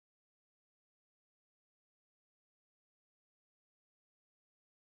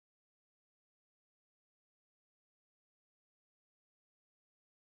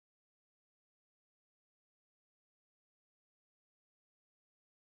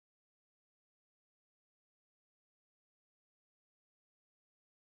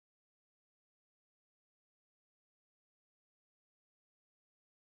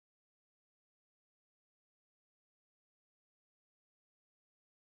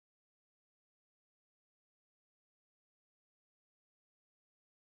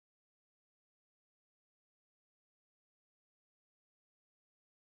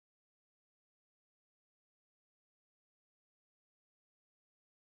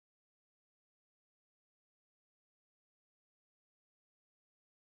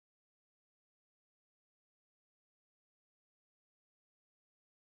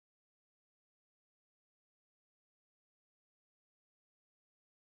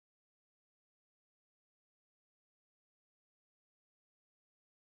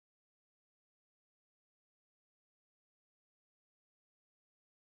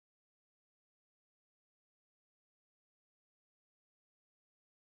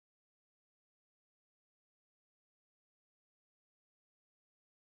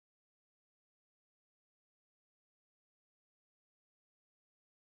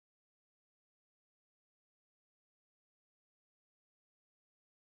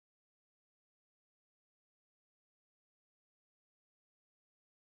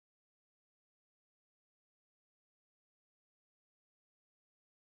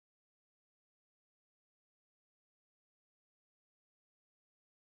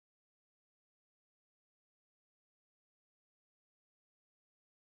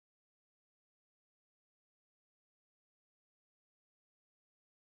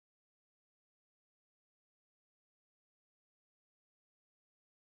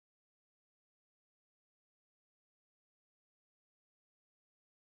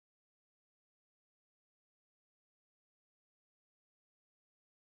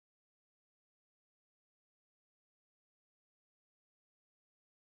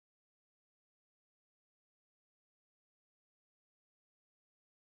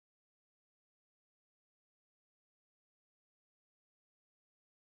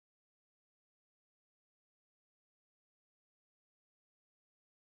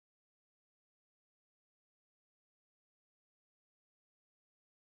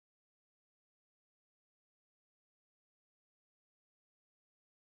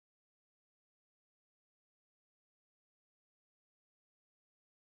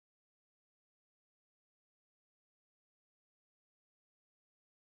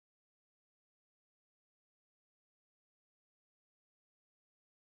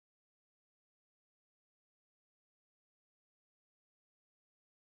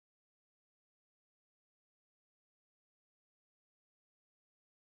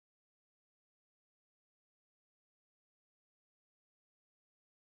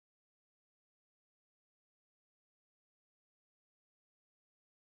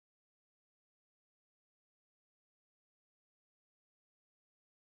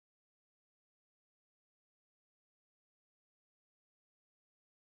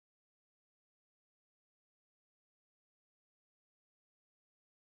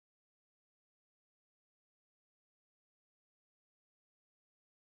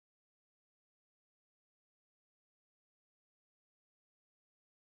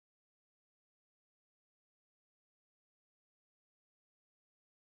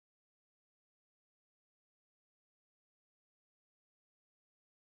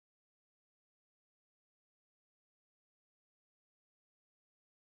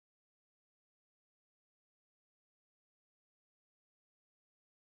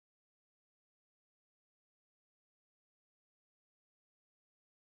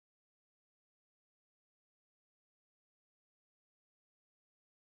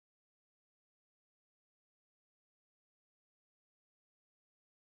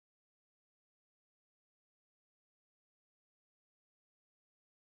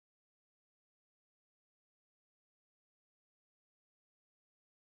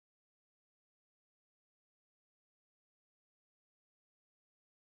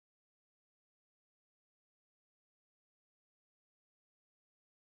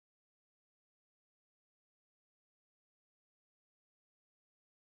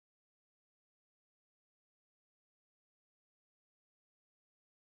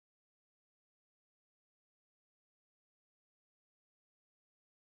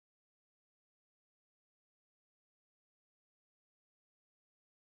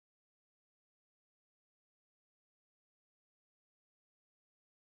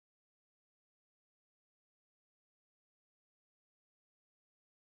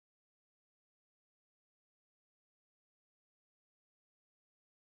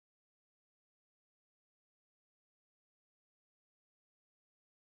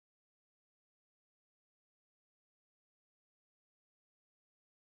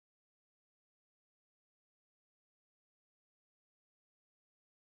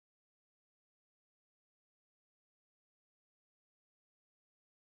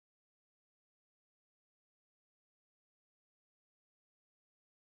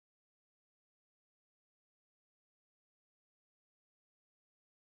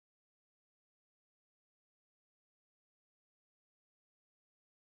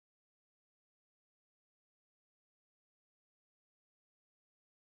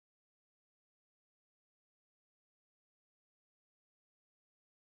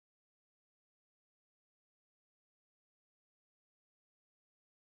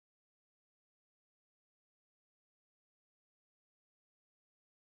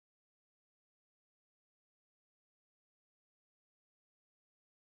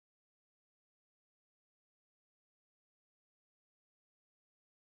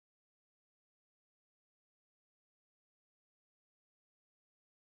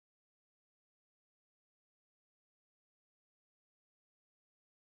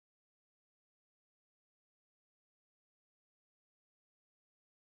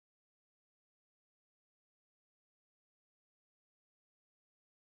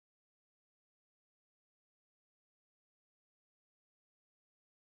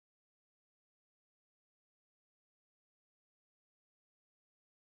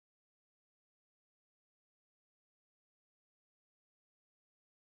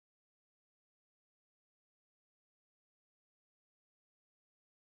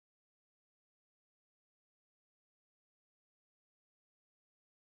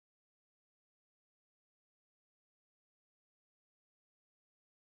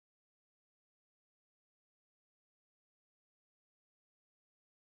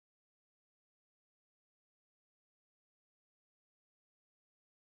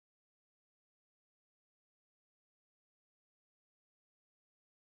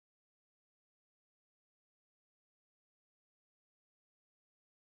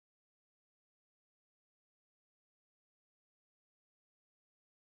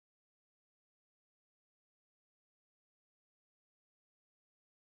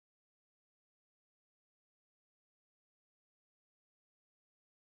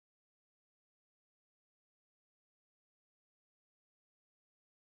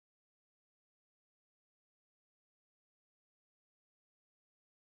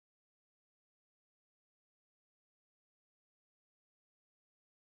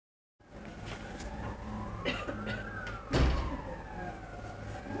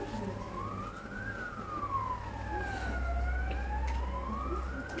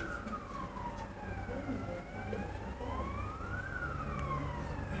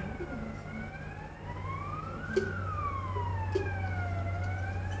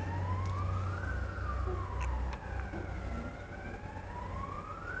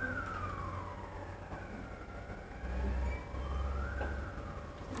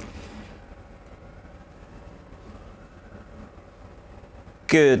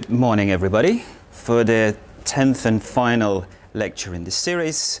Good morning, everybody, for the 10th and final lecture in this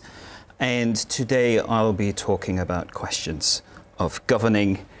series. And today I'll be talking about questions of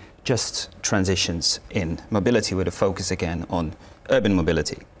governing just transitions in mobility, with a focus again on urban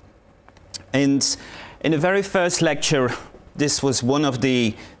mobility. And in the very first lecture, this was one of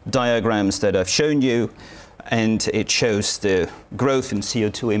the diagrams that I've shown you, and it shows the growth in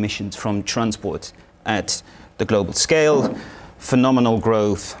CO2 emissions from transport at the global scale. Phenomenal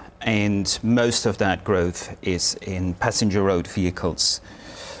growth, and most of that growth is in passenger road vehicles,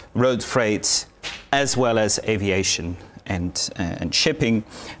 road freight, as well as aviation and shipping.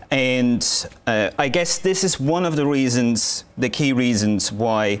 And I guess this is one of the reasons, the key reasons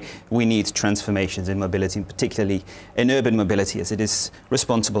why we need transformations in mobility, and particularly in urban mobility, as it is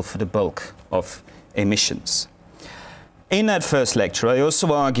responsible for the bulk of emissions. In that first lecture, I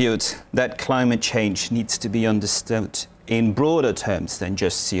also argued that climate change needs to be understood in broader terms than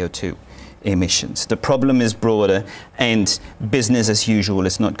just CO2 emissions. The problem is broader, and business as usual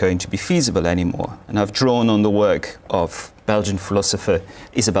is not going to be feasible anymore. And I've drawn on the work of Belgian philosopher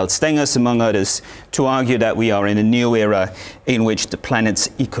Isabel Stengers, among others, to argue that we are in a new era in which the planet's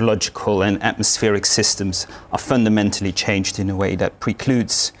ecological and atmospheric systems are fundamentally changed in a way that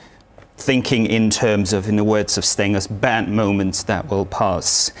precludes thinking in terms of, in the words of Stengers, bad moments that will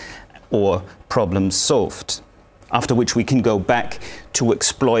pass or problems solved, after which we can go back to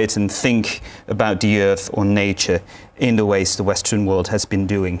exploit and think about the earth or nature in the ways the Western world has been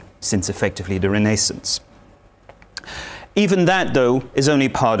doing since effectively the Renaissance. Even that, though, is only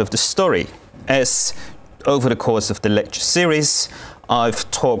part of the story, as over the course of the lecture series, I've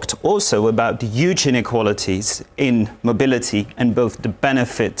talked also about the huge inequalities in mobility and both the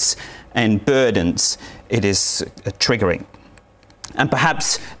benefits and burdens it is triggering. And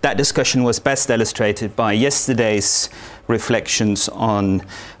perhaps that discussion was best illustrated by yesterday's reflections on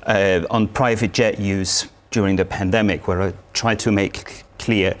private jet use during the pandemic, where I tried to make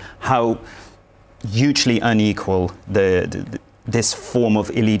clear how hugely unequal this form of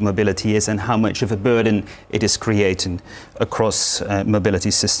elite mobility is, and how much of a burden it is creating across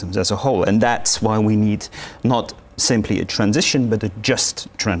mobility systems as a whole. And that's why we need not simply a transition, but a just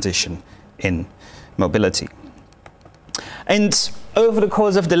transition in mobility. And over the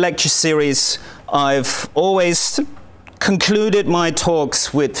course of the lecture series, I've always concluded my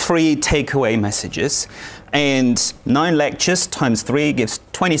talks with 3 takeaway messages. And 9 lectures times 3 gives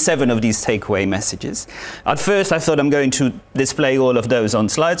 27 of these takeaway messages. At first, I thought I'm going to display all of those on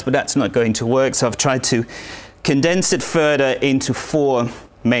slides, but that's not going to work. So I've tried to condense it further into 4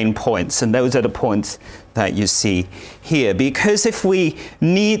 main points. And those are the points that you see here. Because if we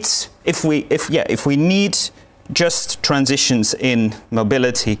need just transitions in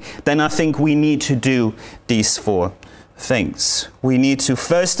mobility, then I think we need to do these 4 things. We need to,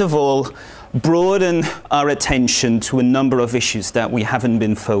 first of all, broaden our attention to a number of issues that we haven't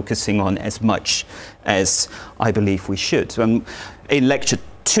been focusing on as much as I believe we should. In lecture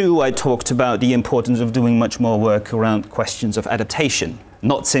 2, I talked about the importance of doing much more work around questions of adaptation,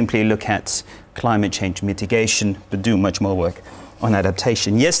 not simply look at climate change mitigation, but do much more work on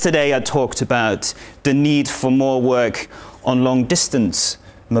adaptation. Yesterday, I talked about the need for more work on long-distance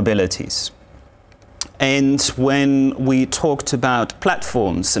mobilities. And when we talked about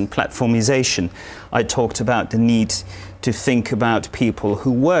platforms and platformization, I talked about the need to think about people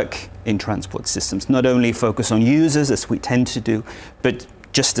who work in transport systems, not only focus on users, as we tend to do, but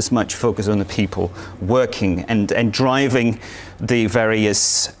just as much focus on the people working and driving the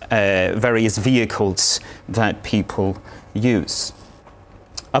various vehicles that people use.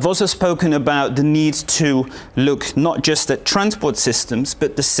 I've also spoken about the need to look not just at transport systems,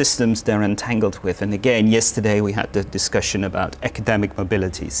 but the systems they're entangled with. And again, yesterday we had the discussion about academic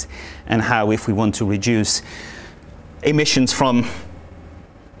mobilities and how, if we want to reduce emissions from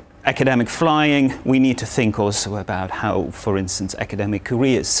academic flying, we need to think also about how, for instance, academic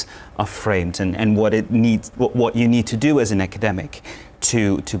careers are framed, and what you need to do as an academic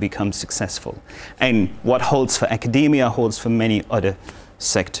to become successful. And what holds for academia holds for many other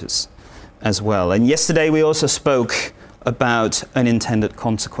sectors as well. And yesterday we also spoke about unintended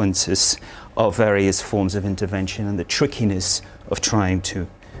consequences of various forms of intervention and the trickiness of trying to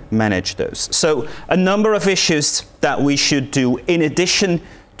manage those. So a number of issues that we should do in addition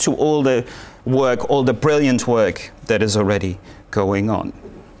to all the work, all the brilliant work that is already going on.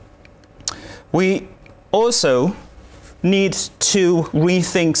 We also need to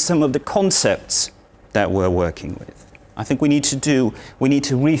rethink some of the concepts that we're working with. I think we need to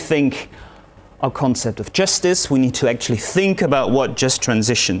rethink our concept of justice. We need to actually think about what just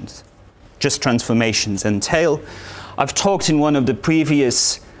transformations entail. I've talked in one of the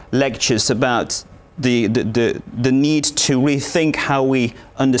previous lectures about the need to rethink how we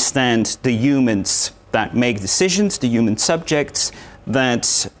understand the humans that make decisions, the human subjects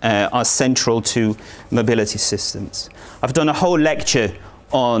that are central to mobility systems. I've done a whole lecture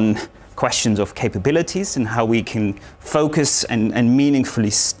on questions of capabilities and how we can focus and meaningfully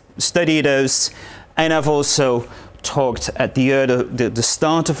study those. And I've also talked at the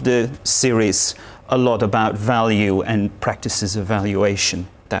start of the series a lot about value and practices of evaluation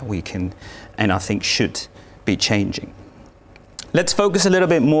that we can and I think should be changing. Let's focus a little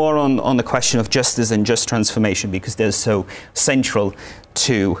bit more on the question of justice and just transformation, because they're so central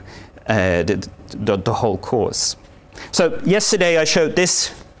to the whole course. So yesterday I showed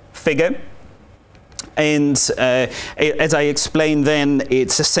this figure, and as I explained then,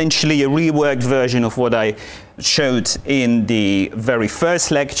 it's essentially a reworked version of what I showed in the very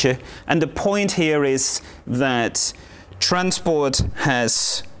first lecture. And the point here is that transport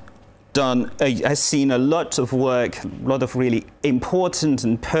has seen a lot of work, a lot of really important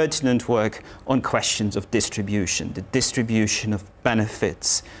and pertinent work on questions of distribution, the distribution of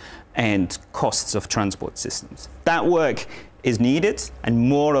benefits and costs of transport systems. That work is needed, and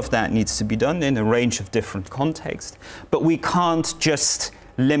more of that needs to be done in a range of different contexts. But we can't just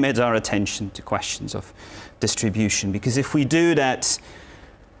limit our attention to questions of distribution, because if we do that,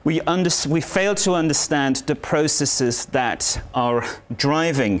 we fail to understand the processes that are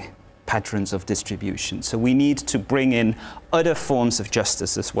driving patterns of distribution. So we need to bring in other forms of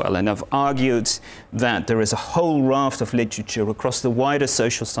justice as well. And I've argued that there is a whole raft of literature across the wider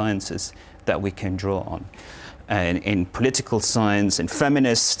social sciences that we can draw on. And in political science, in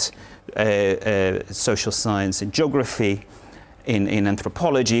feminist social science, in geography, in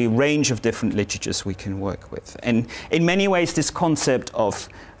anthropology, range of different literatures we can work with. And in many ways, this concept of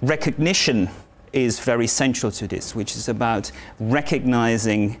recognition is very central to this, which is about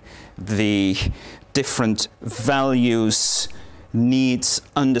recognizing the different values, needs,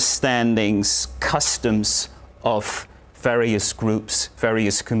 understandings, customs of various groups,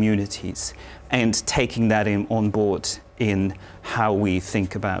 various communities, and taking that on board in how we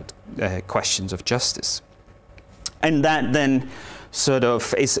think about questions of justice. And that then sort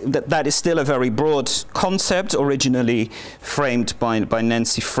of that is still a very broad concept, originally framed by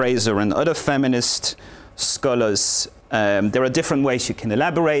Nancy Fraser and other feminist scholars. There are different ways you can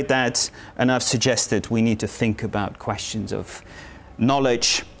elaborate that, and I've suggested we need to think about questions of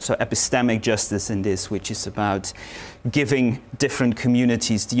knowledge, so epistemic justice in this, which is about giving different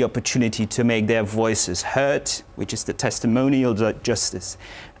communities the opportunity to make their voices heard, which is the testimonial justice,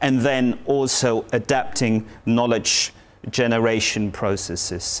 and then also adapting knowledge generation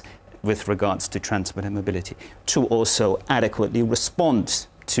processes with regards to transport and mobility to also adequately respond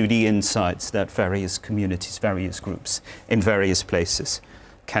to the insights that various communities, various groups in various places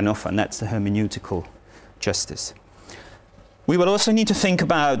can offer. And that's the hermeneutical justice. We will also need to think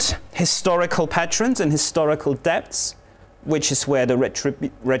about historical patterns and historical depths, which is where the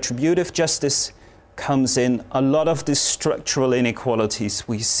retributive justice comes in. A lot of the structural inequalities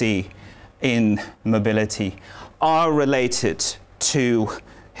we see in mobility are related to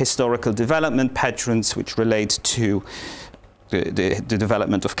historical development patterns, which relate to the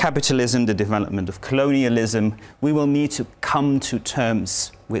development of capitalism, the development of colonialism. We will need to come to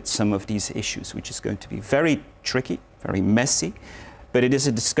terms with some of these issues, which is going to be very tricky, very messy, but it is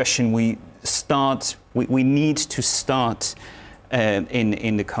a discussion we need to start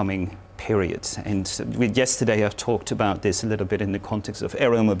in the coming period. And yesterday I've talked about this a little bit in the context of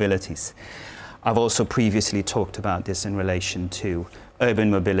aeromobilities. I've also previously talked about this in relation to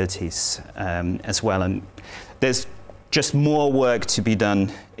urban mobilities as well, and there's just more work to be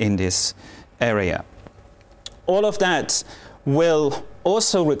done in this area. All of that will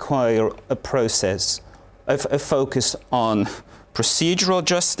also require a process of a focus on procedural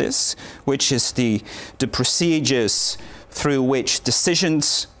justice, which is the procedures through which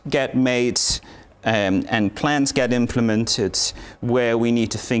decisions get made and plans get implemented, where we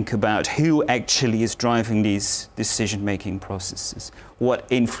need to think about who actually is driving these decision-making processes, what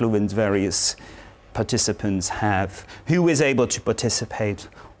influence various participants have, who is able to participate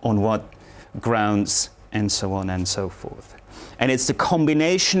on what grounds, and so on and so forth. And it's the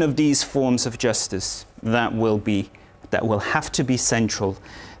combination of these forms of justice that will have to be central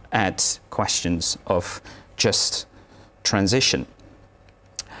at questions of just transition.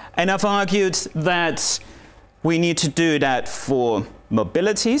 And I've argued that we need to do that for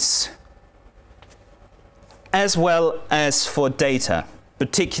mobilities as well as for data,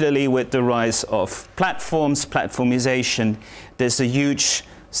 particularly with the rise of platforms, platformization. There's a huge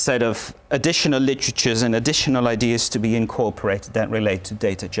set of additional literatures and additional ideas to be incorporated that relate to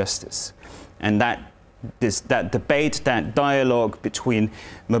data justice. And that debate, that dialogue between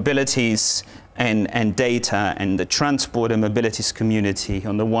mobilities and data and the transport and mobilities community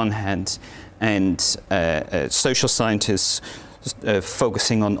on the one hand, and social scientists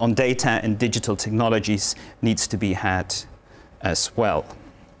focusing on data and digital technologies needs to be had as well.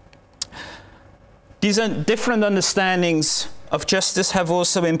 These different understandings of justice have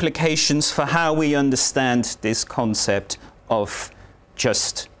also implications for how we understand this concept of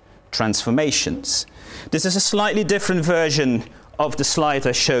just transformations. This is a slightly different version of the slide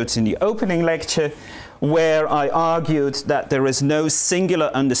I showed in the opening lecture, where I argued that there is no singular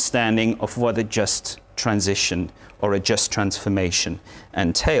understanding of what a just transition or a just transformation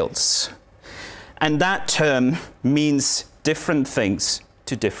entails. And that term means different things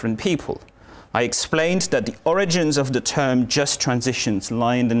to different people. I explained that the origins of the term just transitions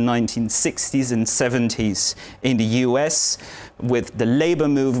lie in the 1960s and 70s in the US with the labor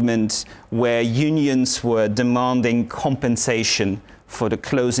movement, where unions were demanding compensation for the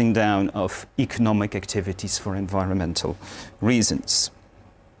closing down of economic activities for environmental reasons.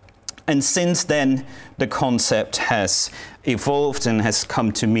 And since then, the concept has evolved and has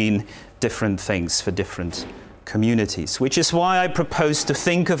come to mean different things for different communities, which is why I propose to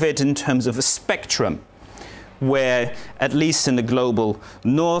think of it in terms of a spectrum, where, at least in the global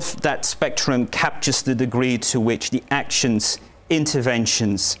north, that spectrum captures the degree to which the actions,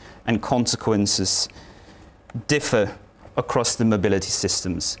 interventions, and consequences differ across the mobility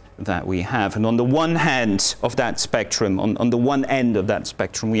systems that we have. And on the one hand of that spectrum, on the one end of that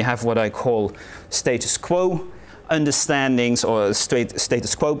spectrum, we have what I call status quo understandings or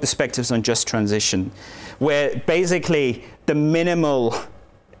status quo perspectives on just transition, where basically the minimal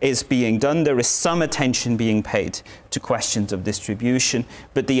is being done. There is some attention being paid to questions of distribution,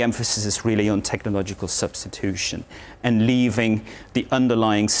 but the emphasis is really on technological substitution and leaving the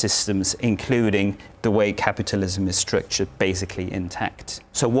underlying systems, including the way capitalism is structured, basically intact.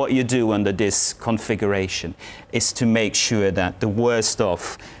 So what you do under this configuration is to make sure that the worst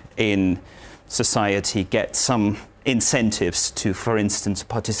off in society get some incentives to, for instance,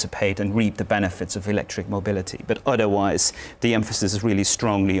 participate and reap the benefits of electric mobility. But otherwise, the emphasis is really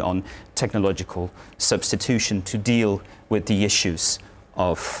strongly on technological substitution to deal with the issues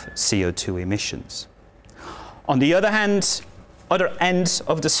of CO2 emissions. On the other hand, other end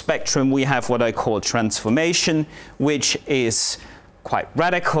of the spectrum, we have what I call transformation, which is quite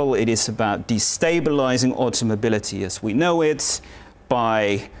radical. It is about destabilizing automobility as we know it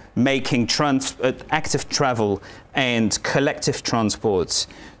by making active travel and collective transport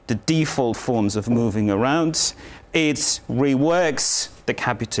the default forms of moving around. It reworks the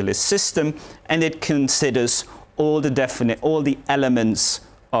capitalist system, and it considers all the elements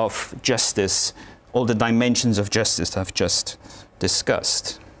of justice, all the dimensions of justice I've just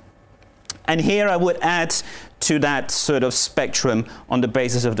discussed. And here I would add to that sort of spectrum, on the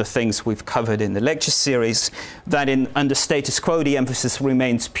basis of the things we've covered in the lecture series, that under status quo the emphasis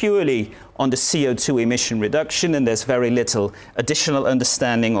remains purely on the CO2 emission reduction, and there's very little additional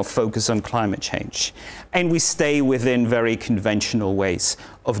understanding or focus on climate change. And we stay within very conventional ways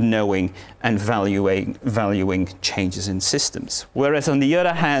of knowing and valuing changes in systems. Whereas on the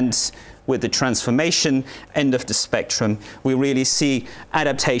other hand, with the transformation end of the spectrum, we really see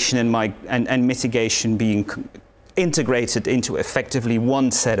adaptation and mitigation being integrated into effectively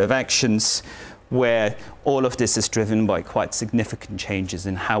one set of actions, where all of this is driven by quite significant changes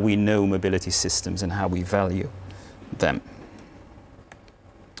in how we know mobility systems and how we value them.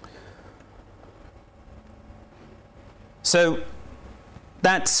 So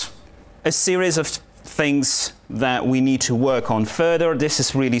that's a series of things that we need to work on further. This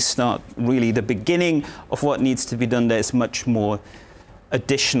is really the beginning of what needs to be done. There's much more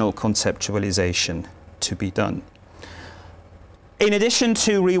additional conceptualization to be done. In addition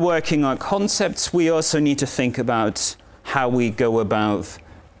to reworking our concepts, we also need to think about how we go about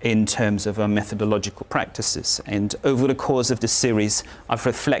in terms of our methodological practices. And over the course of this series, I've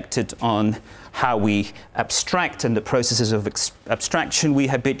reflected on how we abstract and the processes of abstraction we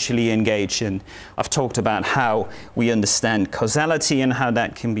habitually engage in. I've talked about how we understand causality and how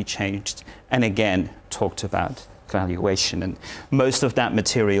that can be changed, and again, talked about valuation. And most of that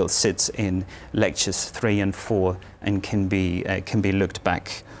material sits in lectures 3 and 4 and can be looked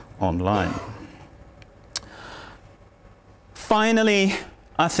back online. Finally,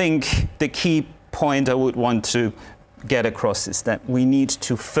 I think the key point I would want to get across is that we need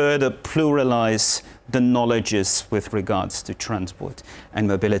to further pluralize the knowledges with regards to transport and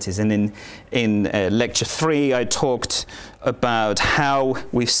mobilities. And in lecture 3, I talked about how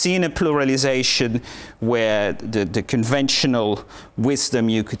we've seen a pluralization where the conventional wisdom,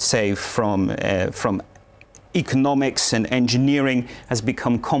 you could say, from economics and engineering has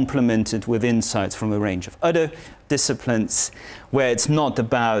become complemented with insights from a range of other disciplines, where it's not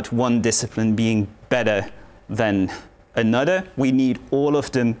about one discipline being better than another. We need all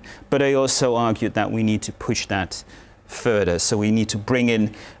of them, but I also argued that we need to push that further. So we need to bring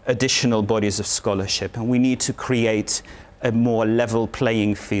in additional bodies of scholarship, and we need to create a more level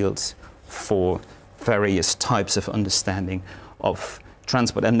playing field for various types of understanding of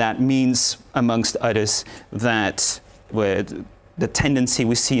transport. And that means, amongst others, that the tendency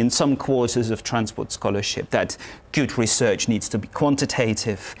we see in some quarters of transport scholarship, that good research needs to be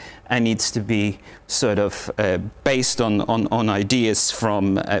quantitative and needs to be sort of based on ideas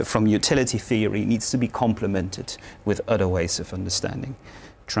from utility theory, needs to be complemented with other ways of understanding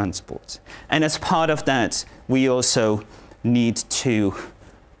transport. And as part of that, we also need to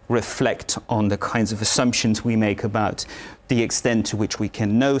reflect on the kinds of assumptions we make about the extent to which we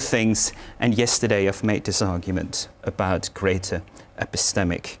can know things. And yesterday I've made this argument about greater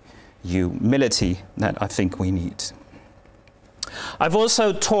epistemic humility that I think we need. I've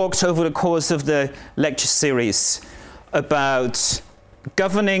also talked over the course of the lecture series about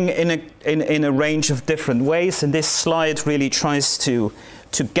governing in a range of different ways, and this slide really tries to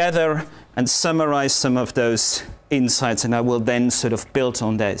gather and summarize some of those insights, and I will then sort of build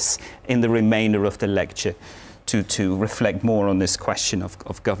on this in the remainder of the lecture to reflect more on this question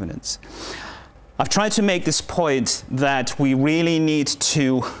of governance. I've tried to make this point that we really need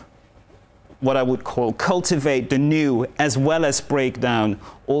to, what I would call, cultivate the new as well as break down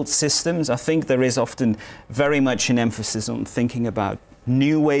old systems. I think there is often very much an emphasis on thinking about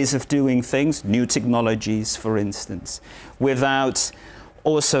new ways of doing things, new technologies, for instance, without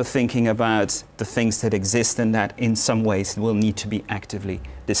also thinking about the things that exist and that in some ways will need to be actively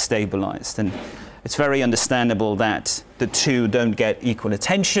destabilized. And it's very understandable that the two don't get equal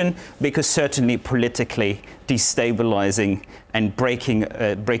attention, because certainly politically destabilizing and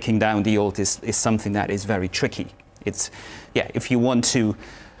breaking down the old is something that is very tricky. It's, yeah, if you want to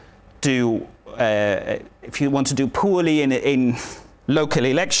do poorly in local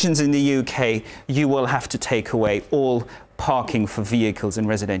elections in the UK, you will have to take away all parking for vehicles in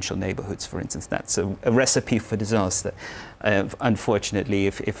residential neighborhoods, for instance. That's a recipe for disaster, unfortunately,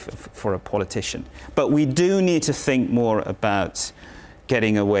 if for a politician. But we do need to think more about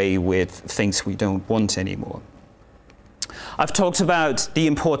getting away with things we don't want anymore. I've talked about the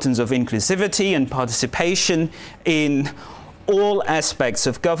importance of inclusivity and participation in all aspects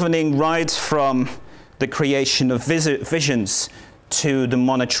of governing, right from the creation of visions to the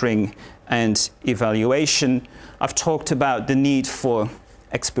monitoring and evaluation. I've talked about the need for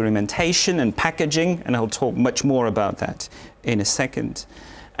experimentation and packaging, and I'll talk much more about that in a second.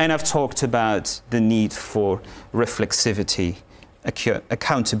 And I've talked about the need for reflexivity,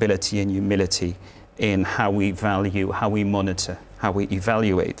 accountability, and humility in how we value, how we monitor, how we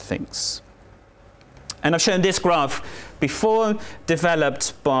evaluate things. And I've shown this graph before,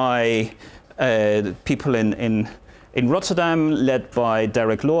 developed by people in Rotterdam, led by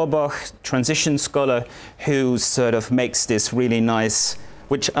Derek Loorbach, transition scholar, who sort of makes this really nice,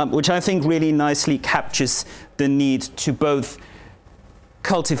 which I think really nicely captures the need to both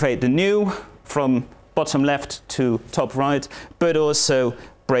cultivate the new from bottom left to top right, but also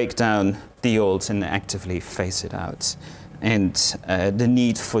break down the old and actively phase it out. And the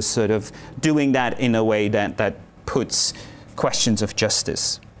need for sort of doing that in a way that puts questions of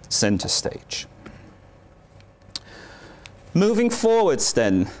justice center stage. Moving forwards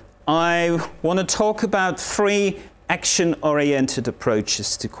then, I want to talk about 3 action-oriented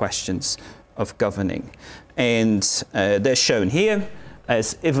approaches to questions of governing. And they're shown here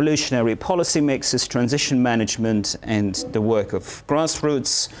as evolutionary policy mixes, transition management, and the work of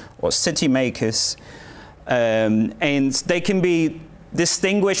grassroots or city makers. And they can be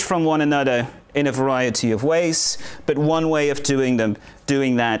distinguished from one another in a variety of ways, but one way of doing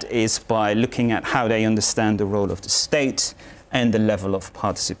that is by looking at how they understand the role of the state and the level of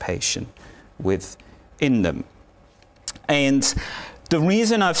participation within them. And the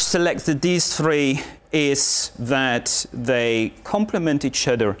reason I've selected these 3 is that they complement each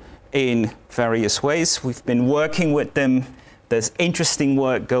other in various ways. We've been working with them. There's interesting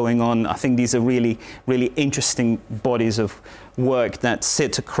work going on. I think these are really, really interesting bodies of work that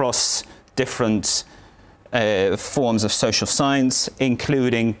sit across different forms of social science,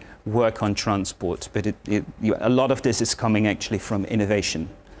 including work on transport, but a lot of this is coming actually from innovation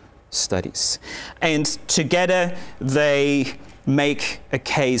studies. And together they make a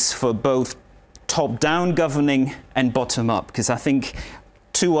case for both top-down governing and bottom-up, because I think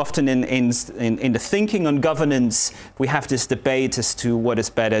too often in the thinking on governance, we have this debate as to what is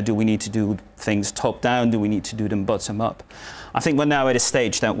better. Do we need to do things top-down? Do we need to do them bottom-up? I think we're now at a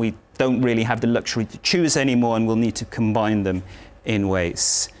stage that we don't really have the luxury to choose anymore, and we'll need to combine them in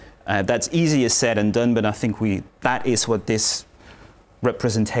ways. That's easier said than done, but I think that is what this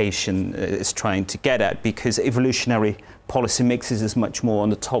representation is trying to get at, because evolutionary policy mixes is much more on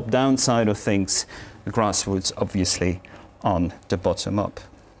the top-down side of things, the grassroots obviously on the bottom-up.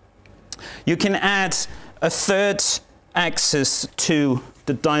 You can add a third axis to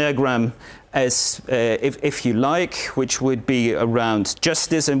the diagram as if you like, which would be around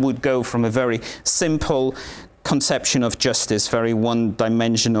justice, and would go from a very simple conception of justice, very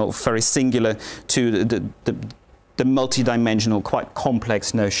one-dimensional, very singular, to the multi-dimensional, quite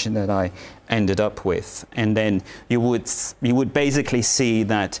complex notion that I ended up with. And then you would basically see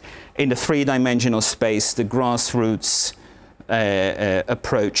that in the three-dimensional space, the grassroots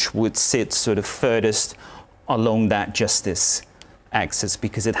approach would sit sort of furthest along that justice axis,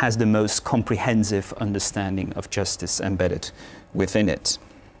 because it has the most comprehensive understanding of justice embedded within it.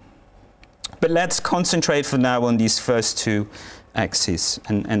 But let's concentrate for now on these first two axes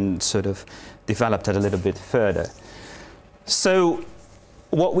and sort of develop that a little bit further. So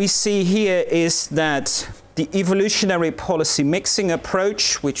what we see here is that the evolutionary policy mixing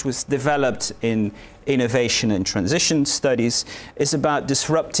approach, which was developed in innovation and transition studies, is about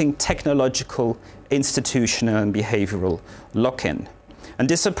disrupting technological, institutional and behavioral lock-in. And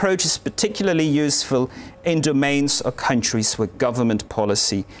this approach is particularly useful in domains or countries where government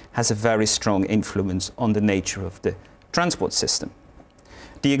policy has a very strong influence on the nature of the transport system.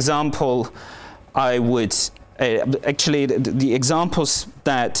 The example I would actually, the examples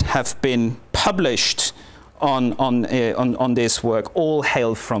that have been published on this work all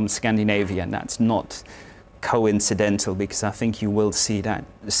hail from Scandinavia, and that's not coincidental, because I think you will see that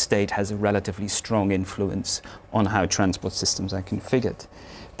the state has a relatively strong influence on how transport systems are configured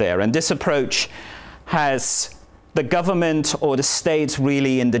there. And this approach has the government or the state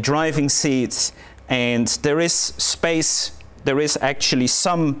really in the driving seat, and there is space. There is actually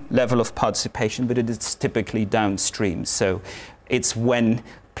some level of participation, but it is typically downstream. So it's when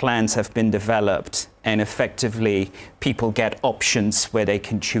plans have been developed and effectively people get options where they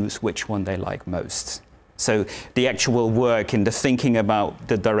can choose which one they like most. So the actual work in the thinking about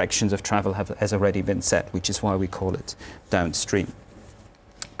the directions of travel has already been set, which is why we call it downstream.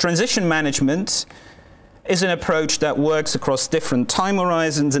 Transition management is an approach that works across different time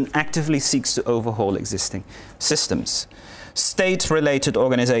horizons and actively seeks to overhaul existing systems. State-related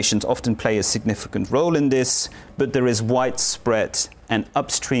organizations often play a significant role in this, but there is widespread and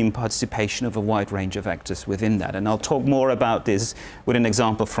upstream participation of a wide range of actors within that. And I'll talk more about this with an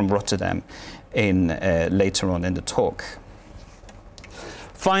example from Rotterdam later on in the talk.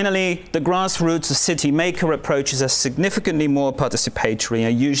 Finally, the grassroots or city maker approaches are significantly more participatory and are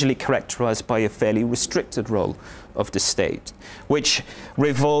usually characterized by a fairly restricted role of the state, which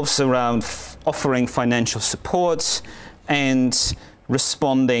revolves around offering financial support and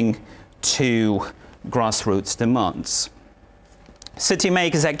responding to grassroots demands. City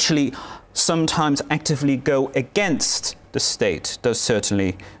makers actually sometimes actively go against the state, though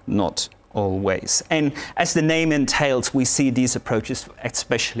certainly not always. And as the name entails, we see these approaches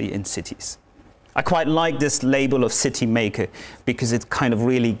especially in cities. I quite like this label of city maker because it kind of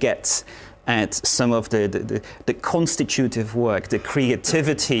really gets at some of the constitutive work, the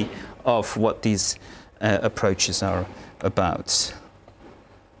creativity of what these approaches are about.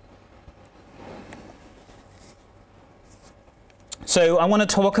 So I want to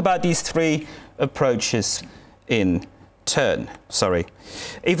talk about these three approaches in turn.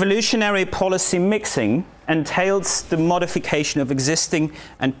 Evolutionary policy mixing entails the modification of existing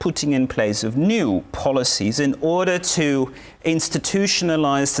and putting in place of new policies in order to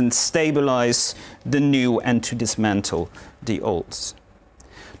institutionalize and stabilize the new and to dismantle the old.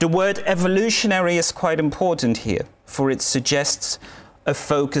 The word evolutionary is quite important here, for it suggests a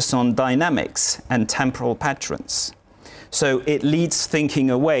focus on dynamics and temporal patterns. So it leads thinking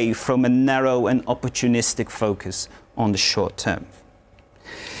away from a narrow and opportunistic focus on the short term.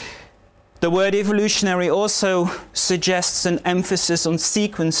 The word evolutionary also suggests an emphasis on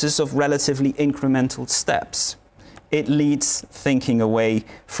sequences of relatively incremental steps. It leads thinking away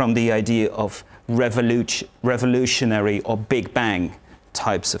from the idea of revolutionary or Big Bang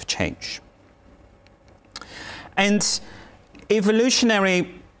types of change. And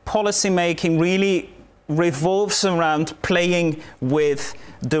evolutionary policy making really revolves around playing with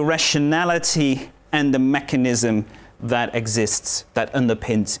the rationality and the mechanism that exists, that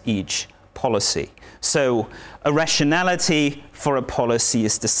underpins each policy. So a rationality for a policy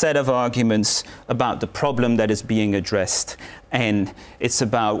is the set of arguments about the problem that is being addressed, and it's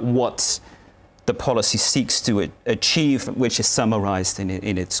about what the policy seeks to achieve, which is summarized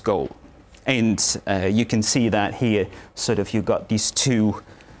in its goal. And you can see that here, sort of you've got these two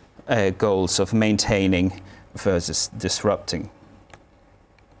goals of maintaining versus disrupting.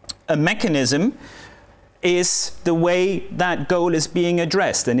 A mechanism is the way that goal is being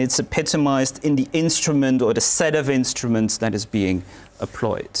addressed, and it's epitomized in the instrument or the set of instruments that is being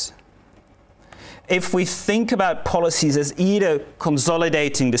employed. If we think about policies as either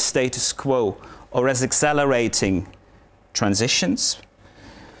consolidating the status quo or as accelerating transitions,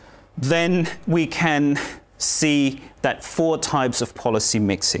 then we can see that four types of policy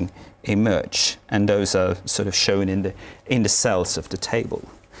mixing emerge, and those are sort of shown in the cells of the table.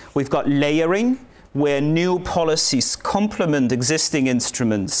 We've got layering, where new policies complement existing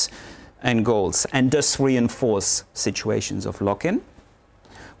instruments and goals and thus reinforce situations of lock-in.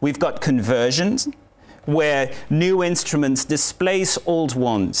 We've got conversions, where new instruments displace old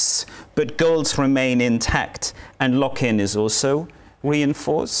ones, but goals remain intact and lock-in is also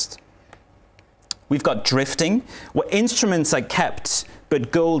reinforced. We've got drifting, where instruments are kept,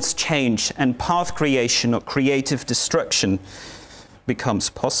 but goals change and path creation or creative destruction becomes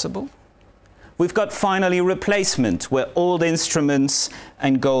possible. We've got finally replacement, where old instruments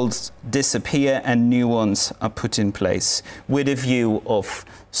and goals disappear and new ones are put in place with a view of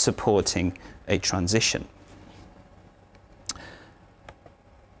supporting a transition.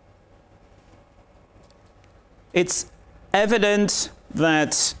 It's evident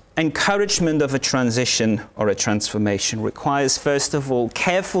that encouragement of a transition or a transformation requires, first of all,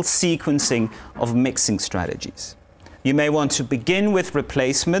 careful sequencing of mixing strategies. You may want to begin with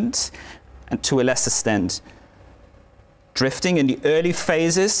replacement, and to a lesser extent, drifting in the early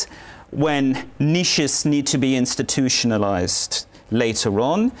phases when niches need to be institutionalized later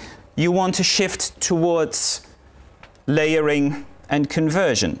on. You want to shift towards layering and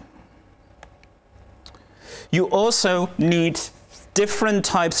conversion. You also need different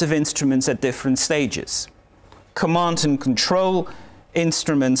types of instruments at different stages. Command and control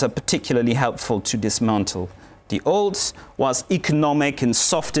instruments are particularly helpful to dismantle the olds, whilst economic and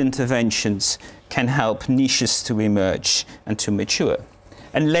soft interventions can help niches to emerge and to mature.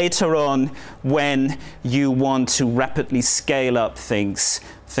 And later on, when you want to rapidly scale up things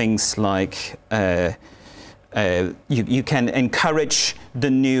like you can encourage the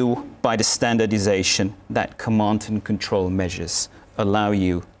new by the standardization that command and control measures allow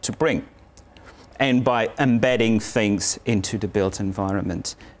you to bring, and by embedding things into the built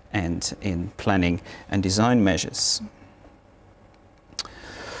environment and in planning and design measures.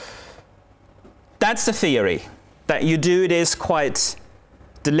 That's the theory, that you do this quite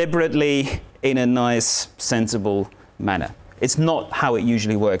deliberately in a nice, sensible manner. It's not how it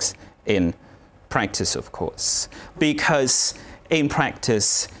usually works in practice, of course, because in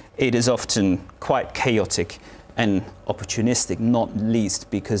practice it is often quite chaotic and opportunistic, not least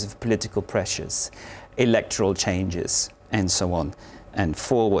because of political pressures, electoral changes, and so on and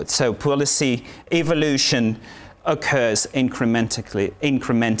forward. So policy evolution occurs incrementally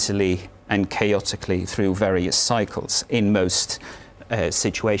and chaotically through various cycles in most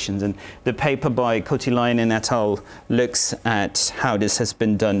situations. And the paper by Kotilainen et al. Looks at how this has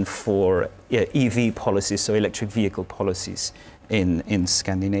been done for EV policies, so electric vehicle policies in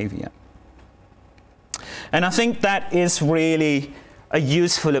Scandinavia. And I think that is really a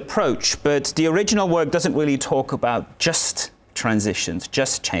useful approach, but the original work doesn't really talk about just transitions,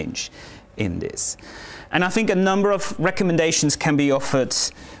 just change in this. And I think a number of recommendations can be offered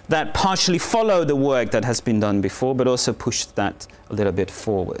that partially follow the work that has been done before, but also push that a little bit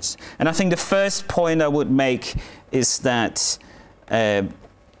forward. And I think the first point I would make is that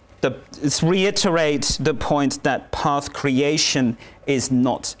let's reiterate the point that path creation is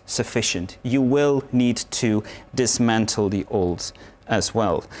not sufficient. You will need to dismantle the old as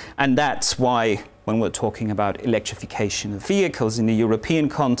well. And that's why when we're talking about electrification of vehicles in the European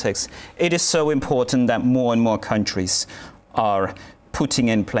context, it is so important that more and more countries are putting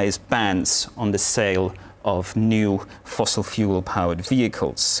in place bans on the sale of new fossil fuel powered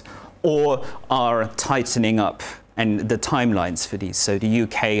vehicles, or are tightening up and the timelines for these. So the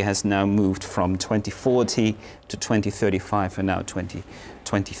UK has now moved from 2040 to 2035 and now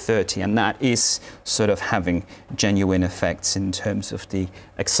 2030, and that is sort of having genuine effects in terms of the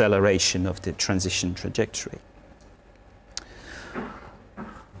acceleration of the transition trajectory.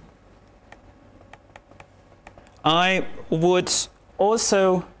 I would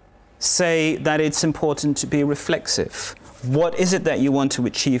also say that it's important to be reflexive. What is it that you want to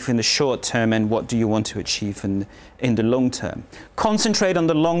achieve in the short term, and what do you want to achieve in the long term? Concentrate on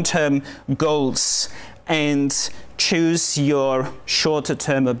the long-term goals and choose your shorter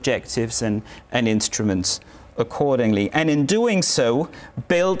term objectives and instruments accordingly. And in doing so,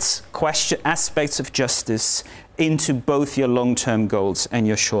 build aspects of justice into both your long-term goals and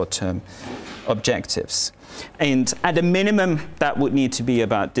your short-term objectives. And at a minimum, that would need to be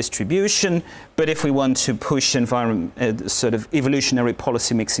about distribution. But if we want to push sort of evolutionary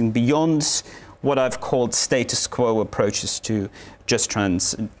policy mixing beyond what I've called status quo approaches to just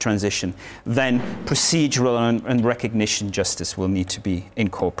transition, then procedural and recognition justice will need to be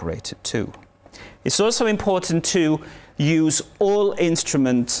incorporated too. It's also important to use all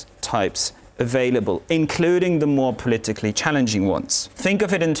instrument types available, including the more politically challenging ones. Think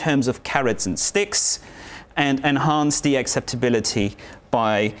of it in terms of carrots and sticks, and enhance the acceptability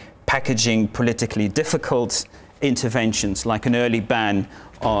by packaging politically difficult interventions like an early ban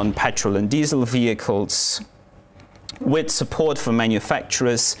on petrol and diesel vehicles with support for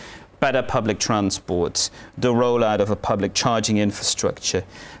manufacturers, better public transport, the rollout of a public charging infrastructure,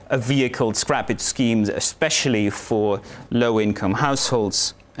 a vehicle scrappage scheme, especially for low-income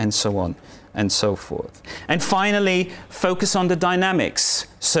households, and so on and so forth. And finally, focus on the dynamics.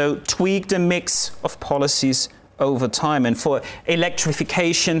 So tweak the mix of policies over time. And for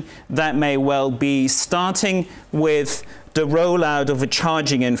electrification, that may well be starting with the rollout of a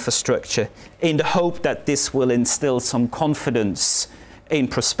charging infrastructure in the hope that this will instill some confidence in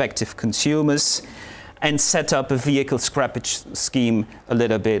prospective consumers, and set up a vehicle scrappage scheme a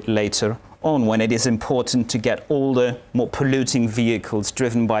little bit later on, when it is important to get all the more polluting vehicles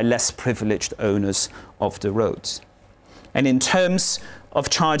driven by less privileged owners of the roads. And in terms of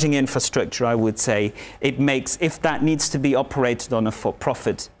charging infrastructure, I would say it makes, if that needs to be operated on a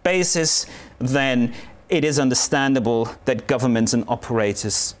for-profit basis, then it is understandable that governments and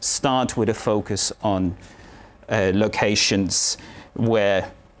operators start with a focus on locations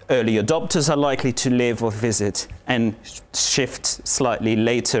where early adopters are likely to live or visit, and shift slightly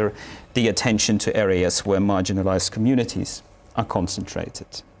later the attention to areas where marginalized communities are concentrated.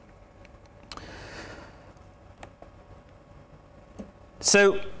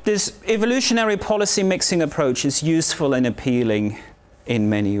 So this evolutionary policy mixing approach is useful and appealing in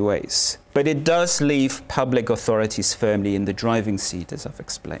many ways, but it does leave public authorities firmly in the driving seat, as I've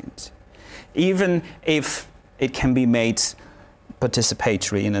explained, even if it can be made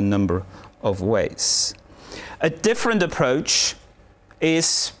participatory in a number of ways. A different approach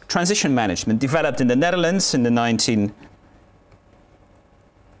is transition management, developed in the Netherlands in the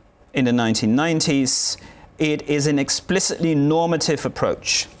 1990s. It is an explicitly normative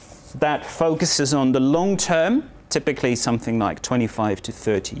approach that focuses on the long term, typically something like 25 to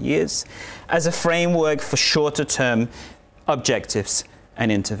 30 years, as a framework for shorter term objectives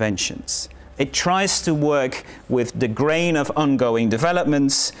and interventions. It tries to work with the grain of ongoing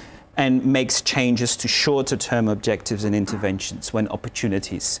developments and makes changes to shorter term objectives and interventions when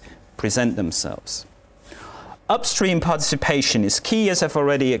opportunities present themselves. Upstream participation is key, as I've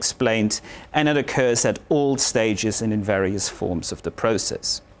already explained, and it occurs at all stages and in various forms of the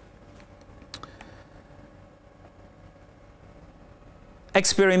process.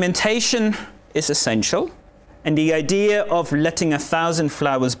 Experimentation is essential, and the idea of letting 1,000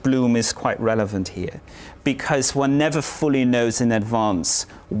 flowers bloom is quite relevant here, because one never fully knows in advance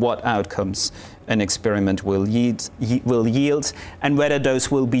what outcomes an experiment will yield, and whether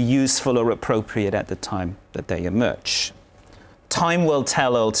those will be useful or appropriate at the time that they emerge. Time will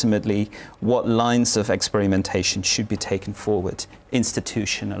tell ultimately what lines of experimentation should be taken forward,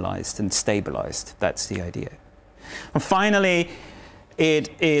 institutionalized and stabilized. That's the idea. And finally, it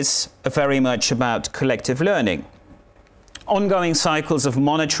is very much about collective learning. Ongoing cycles of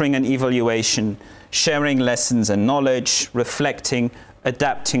monitoring and evaluation, sharing lessons and knowledge, reflecting,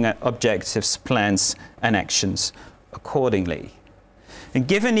 adapting objectives, plans, and actions accordingly. And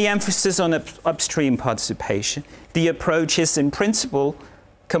given the emphasis on upstream participation, the approach is in principle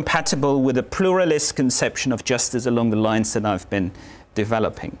compatible with a pluralist conception of justice along the lines that I've been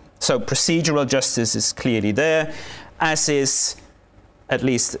developing. So procedural justice is clearly there, as is, at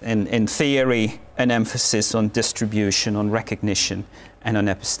least in theory, an emphasis on distribution, on recognition, and on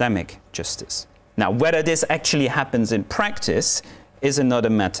epistemic justice. Now, whether this actually happens in practice is another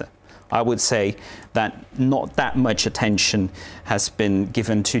matter. I would say that not that much attention has been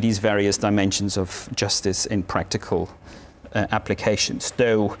given to these various dimensions of justice in practical applications,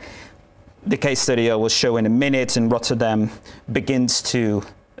 though the case study I will show in a minute in Rotterdam begins to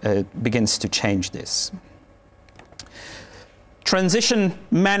change this. Transition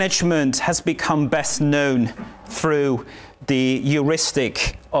management has become best known through the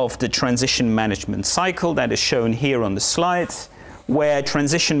heuristic of the transition management cycle that is shown here on the slide, where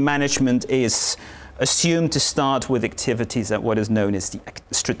transition management is assumed to start with activities at what is known as the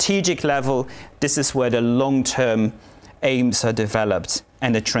strategic level. This is where the long-term aims are developed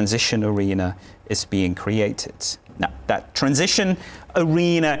and a transition arena is being created. Now, that transition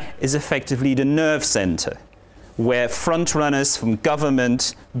arena is effectively the nerve center, where frontrunners from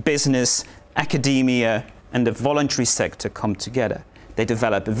government, business, academia, and the voluntary sector come together. They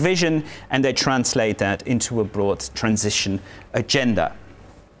develop a vision and they translate that into a broad transition agenda.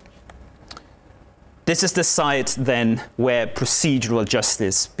 This is the site then where procedural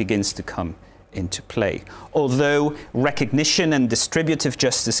justice begins to come into play, although recognition and distributive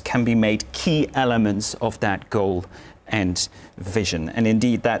justice can be made key elements of that goal and vision. And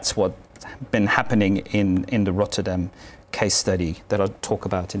indeed, that's what's been happening in the Rotterdam case study that I'll talk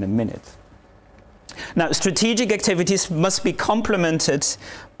about in a minute. Now, strategic activities must be complemented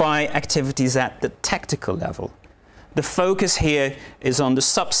by activities at the tactical level. The focus here is on the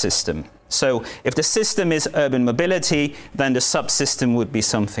subsystem. So if the system is urban mobility, then the subsystem would be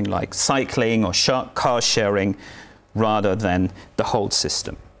something like cycling or car sharing rather than the whole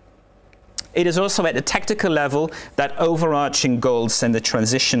system. It is also at the tactical level that overarching goals and the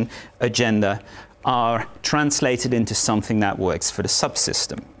transition agenda are translated into something that works for the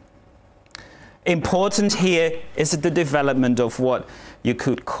subsystem. Important here is the development of what you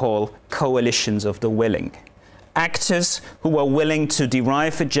could call coalitions of the willing. Actors who are willing to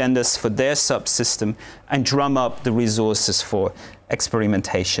derive agendas for their subsystem and drum up the resources for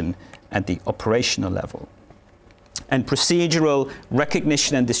experimentation at the operational level. And procedural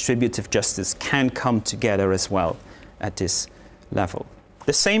recognition and distributive justice can come together as well at this level.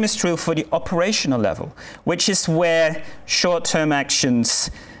 The same is true for the operational level, which is where short-term actions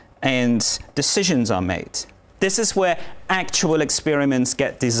and decisions are made. This is where actual experiments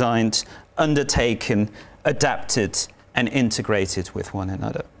get designed, undertaken, adapted, and integrated with one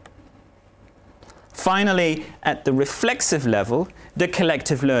another. Finally, at the reflexive level, the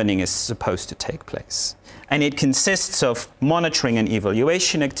collective learning is supposed to take place. And it consists of monitoring and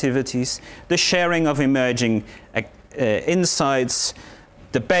evaluation activities, the sharing of emerging insights,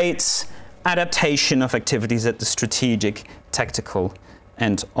 debates, adaptation of activities at the strategic, tactical,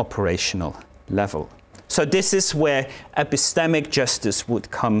 and operational level. So this is where epistemic justice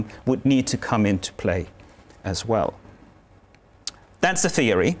would need to come into play as well. That's the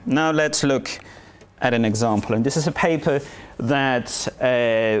theory. Now let's look at an example. And this is a paper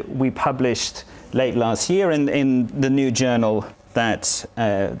that we published late last year in the new journal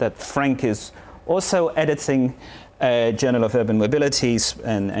that Frank is also editing, Journal of Urban Mobilities,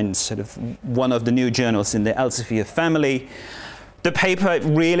 and sort of one of the new journals in the Elsevier family. The paper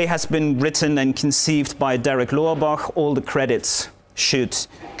really has been written and conceived by Derek Loorbach. All the credits should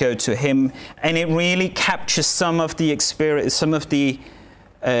go to him, and it really captures some of the experience, some of the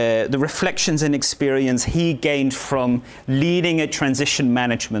reflections and experience he gained from leading a transition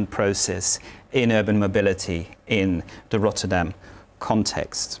management process in urban mobility in the Rotterdam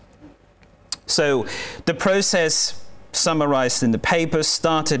context. So the process summarized in the paper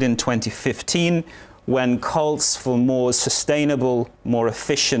started in 2015 when calls for more sustainable, more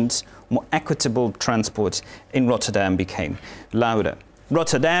efficient, more equitable transport in Rotterdam became louder.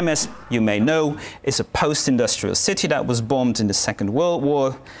 Rotterdam, as you may know, is a post-industrial city that was bombed in the Second World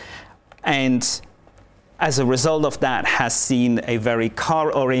War, and as a result of that has seen a very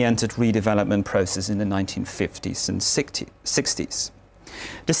car-oriented redevelopment process in the 1950s and 60s.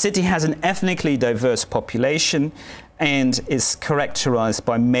 The city has an ethnically diverse population and is characterized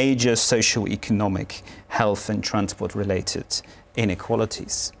by major socio-economic, health and transport-related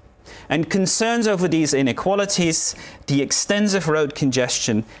inequalities. And concerns over these inequalities, the extensive road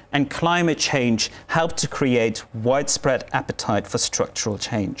congestion and climate change helped to create widespread appetite for structural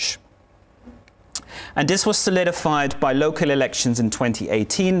change. And this was solidified by local elections in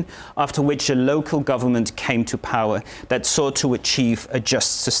 2018, after which a local government came to power that sought to achieve a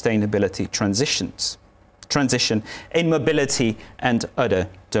just sustainability transition in mobility and other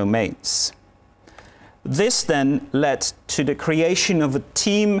domains. This then led to the creation of a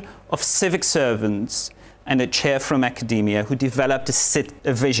team of civic servants and a chair from academia who developed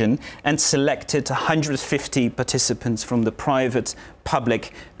a vision and selected 150 participants from the private,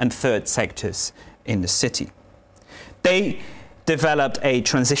 public and third sectors in the city. They developed a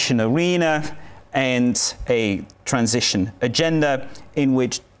transition arena and a transition agenda in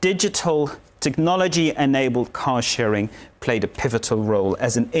which digital technology-enabled car sharing played a pivotal role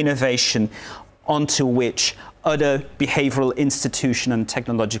as an innovation onto which other behavioral, institution and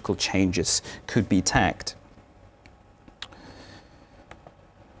technological changes could be tagged.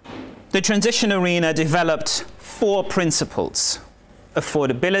 The transition arena developed 4 principles: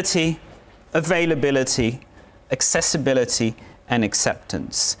 affordability, availability, accessibility, and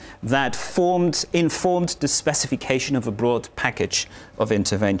acceptance, that informed the specification of a broad package of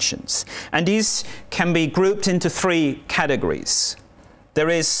interventions. And these can be grouped into 3 categories. There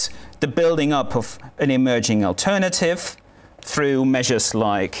is the building up of an emerging alternative through measures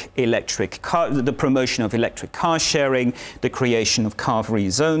like the promotion of electric car sharing, the creation of car-free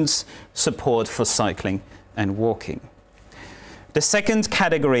zones, support for cycling and walking. The second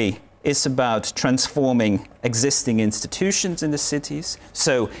category is about transforming existing institutions in the cities,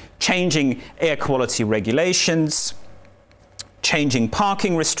 so changing air quality regulations, changing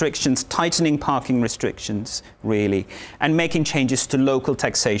parking restrictions, tightening parking restrictions, really, and making changes to local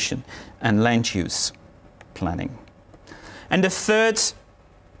taxation and land use planning. And the third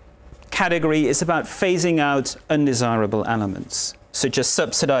category is about phasing out undesirable elements, such as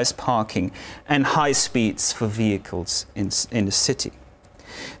subsidized parking and high speeds for vehicles in the city.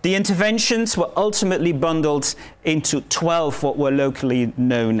 The interventions were ultimately bundled into 12 what were locally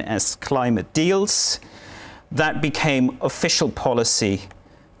known as climate deals that became official policy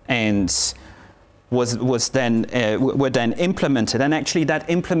and were then implemented. And actually that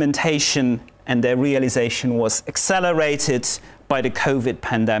implementation and their realization was accelerated by the COVID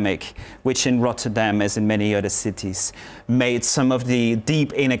pandemic, which in Rotterdam, as in many other cities, made some of the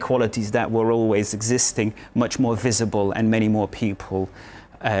deep inequalities that were always existing much more visible, and many more people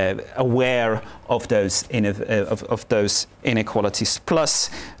aware of those inequalities. Plus,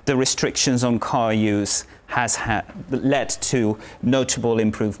 the restrictions on car use has led to notable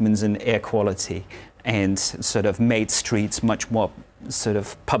improvements in air quality and sort of made streets much more sort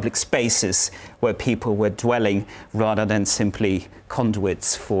of public spaces where people were dwelling rather than simply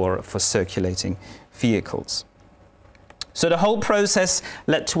conduits for circulating vehicles. So the whole process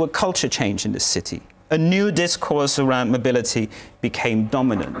led to a culture change in the city. A new discourse around mobility became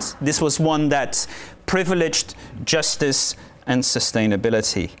dominant. This was one that privileged justice and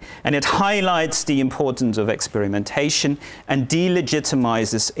sustainability, and it highlights the importance of experimentation and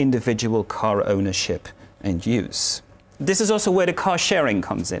delegitimizes individual car ownership and use. This is also where the car sharing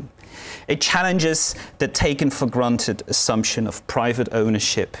comes in. It challenges the taken for granted assumption of private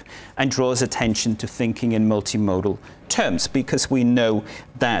ownership and draws attention to thinking in multimodal terms, because we know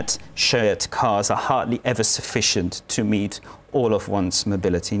that shared cars are hardly ever sufficient to meet all of one's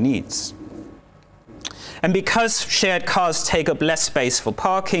mobility needs. And because shared cars take up less space for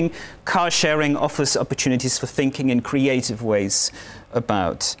parking, car sharing offers opportunities for thinking in creative ways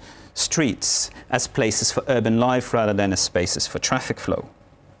about streets as places for urban life rather than as spaces for traffic flow,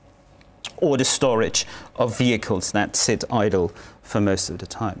 or the storage of vehicles that sit idle for most of the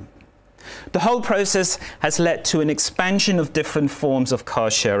time. The whole process has led to an expansion of different forms of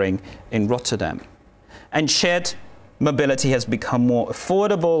car sharing in Rotterdam, and shared mobility has become more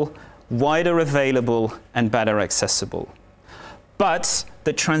affordable, wider available, and better accessible. But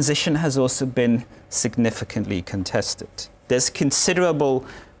the transition has also been significantly contested. There's considerable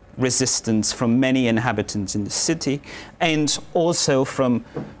resistance from many inhabitants in the city, and also from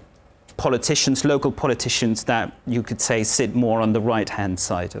politicians, local politicians that you could say sit more on the right-hand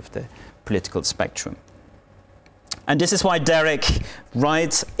side of the political spectrum. And this is why Derek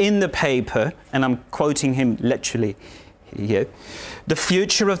writes in the paper, and I'm quoting him literally here, the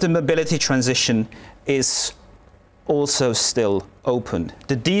future of the mobility transition is also still open.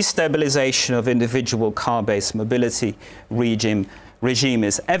 The destabilization of individual car-based mobility regime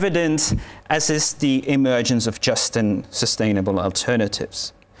is evident, as is the emergence of just and sustainable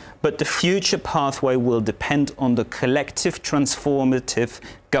alternatives. But the future pathway will depend on the collective transformative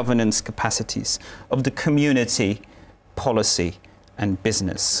governance capacities of the community, policy, and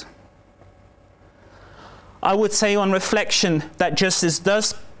business. I would say on reflection that justice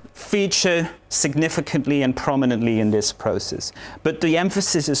does feature significantly and prominently in this process, but the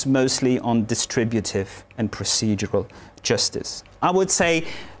emphasis is mostly on distributive and procedural justice. I would say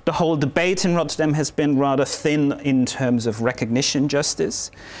the whole debate in Rotterdam has been rather thin in terms of recognition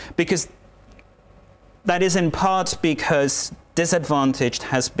justice, because that is in part because disadvantaged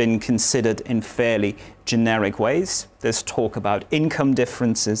has been considered in fairly generic ways. There's talk about income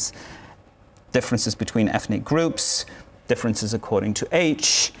differences, differences between ethnic groups, differences according to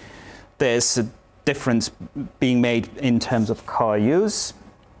age. There's a difference being made in terms of car use.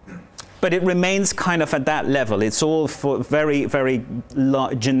 But it remains kind of at that level. It's all for very, very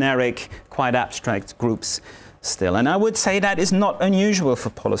generic, quite abstract groups still. And I would say that is not unusual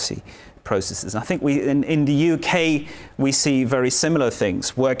for policy processes. I think in the UK, we see very similar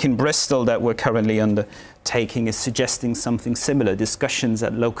things. Work in Bristol that we're currently undertaking is suggesting something similar. Discussions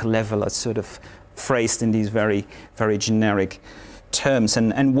at local level are sort of phrased in these very, very generic terms.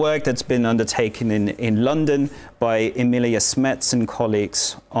 And work that's been undertaken in London by Emilia Smets and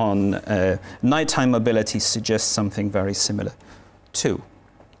colleagues on nighttime mobility suggests something very similar too.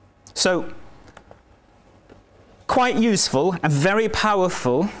 So, quite useful and very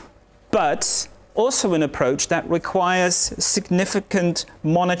powerful, but also an approach that requires significant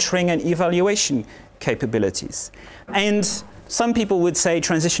monitoring and evaluation capabilities. And some people would say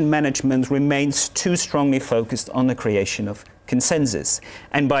transition management remains too strongly focused on the creation of consensus,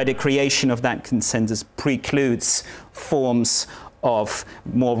 and by the creation of that consensus precludes forms of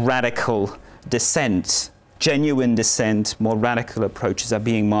more radical dissent. Genuine dissent, more radical approaches are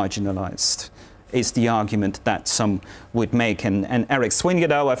being marginalized, is the argument that some would make. And Erik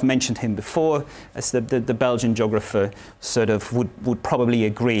Swingedow, I've mentioned him before, as the Belgian geographer, sort of would probably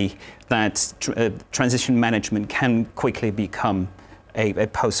agree that transition management can quickly become a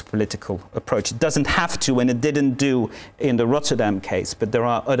post-political approach. It doesn't have to, and it didn't do in the Rotterdam case, but there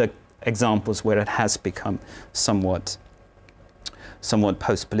are other examples where it has become somewhat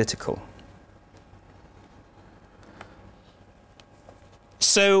post-political.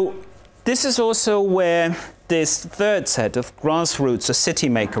 So, this is also where this third set of grassroots or city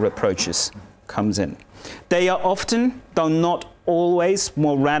maker approaches comes in. They are often, though not always,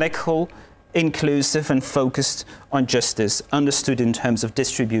 more radical, inclusive and focused on justice, understood in terms of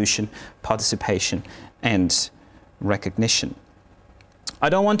distribution, participation and recognition. I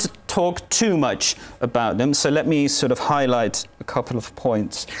don't want to talk too much about them, so let me sort of highlight a couple of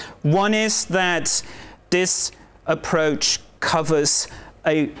points. One is that this approach covers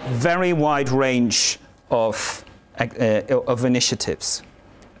a very wide range of initiatives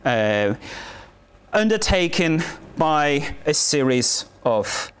undertaken by a series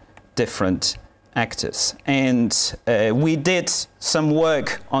of different actors. And we did some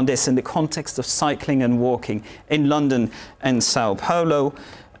work on this in the context of cycling and walking in London and Sao Paulo,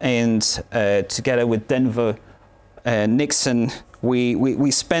 and together with Denver Nixon,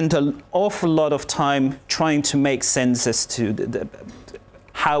 we spent an awful lot of time trying to make sense as to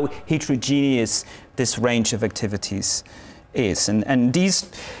how heterogeneous this range of activities is. And these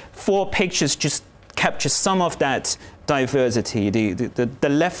four pictures just capture some of that diversity. The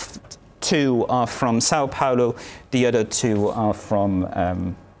left two are from Sao Paulo, the other two are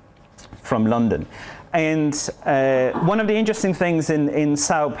from London. And one of the interesting things in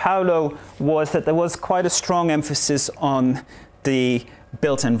Sao Paulo was that there was quite a strong emphasis on the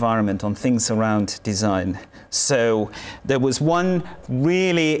built environment, on things around design. So there was one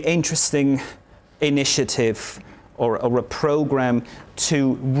really interesting initiative or a program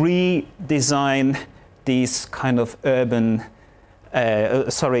to redesign these kind of urban,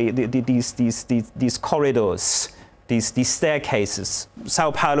 these corridors, these staircases.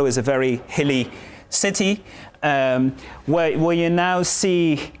 Sao Paulo is a very hilly city where you now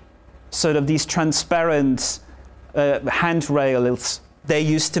see sort of these transparent handrails. They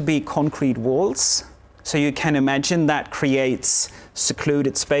used to be concrete walls. So you can imagine that creates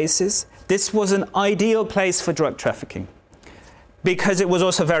secluded spaces. This was an ideal place for drug trafficking because it was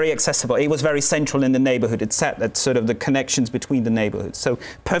also very accessible. It was very central in the neighborhood. It sat at sort of the connections between the neighborhoods. So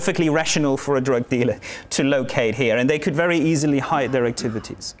perfectly rational for a drug dealer to locate here. And they could very easily hide their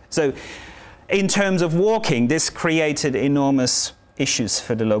activities. So in terms of walking, this created enormous issues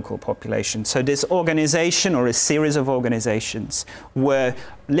for the local population. So this organization, or a series of organizations, were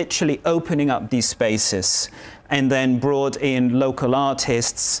literally opening up these spaces and then brought in local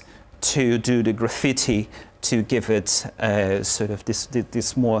artists to do the graffiti, to give it sort of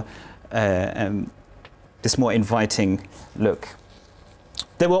this more inviting look.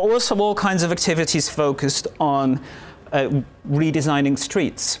 There were also all kinds of activities focused on redesigning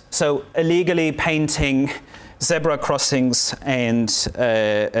streets. So illegally painting zebra crossings and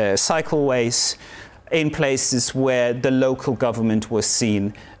cycleways in places where the local government was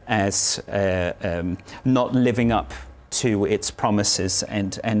seen as not living up to its promises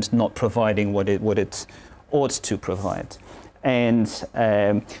and not providing what it ought to provide. And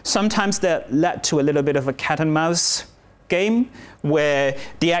sometimes that led to a little bit of a cat and mouse game where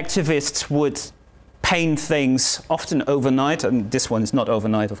the activists would paint things often overnight, and this one is not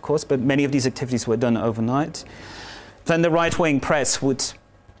overnight, of course, but many of these activities were done overnight. Then the right-wing press would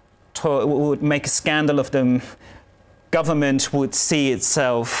make a scandal of them. Government would see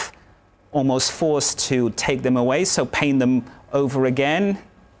itself almost forced to take them away, so paint them over again.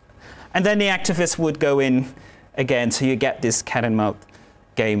 And then the activists would go in again, so you get this cat and mouse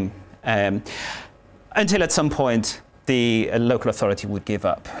game until at some point the local authority would give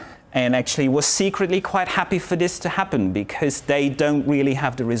up. And actually was secretly quite happy for this to happen, because they don't really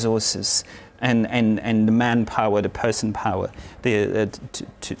have the resources and the manpower, the person power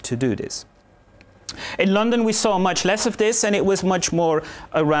to do this. In London we saw much less of this, and it was much more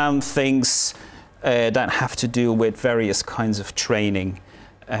around things that have to do with various kinds of training.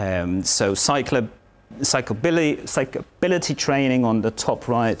 So cyclability training on the top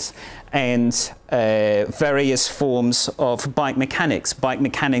right, and various forms of bike mechanics. Bike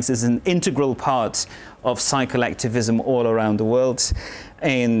mechanics is an integral part of cycle activism all around the world,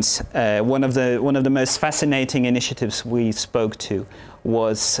 and one of the most fascinating initiatives we spoke to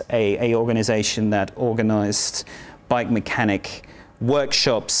was a organization that organized bike mechanic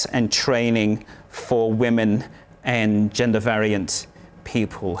workshops and training for women and gender variant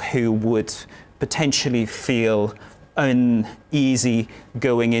people who would potentially feel uneasy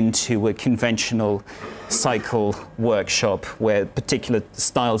going into a conventional cycle workshop where particular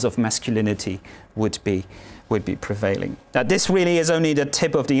styles of masculinity would be prevailing. Now, this really is only the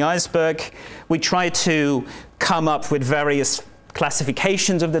tip of the iceberg. We try to come up with various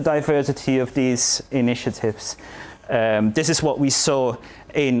classifications of the diversity of these initiatives. This is what we saw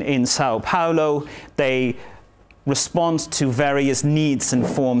in Sao Paulo. They respond to various needs and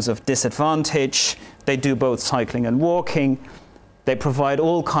forms of disadvantage. They do both cycling and walking. They provide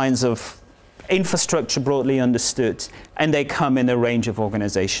all kinds of infrastructure broadly understood, and they come in a range of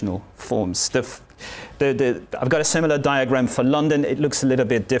organizational forms. I've got a similar diagram for London. It looks a little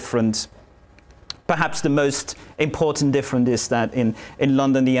bit different. Perhaps the most important difference is that in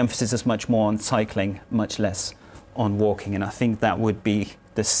London the emphasis is much more on cycling, much less on walking, and I think that would be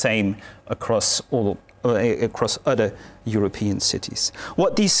the same across other European cities.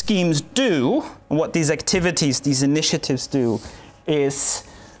 What these schemes do, and what these activities, these initiatives do, is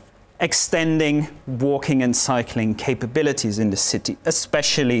extending walking and cycling capabilities in the city,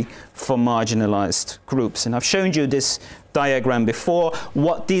 especially for marginalized groups. And I've shown you this diagram before.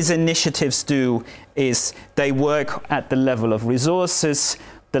 What these initiatives do is they work at the level of resources,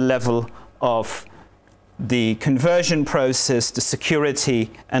 the level of the conversion process, the security,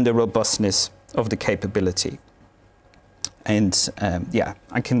 and the robustness of the capability. And yeah,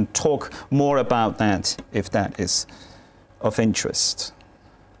 I can talk more about that if that is of interest.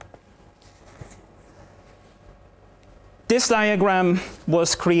 This diagram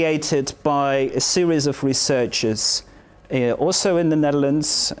was created by a series of researchers, also in the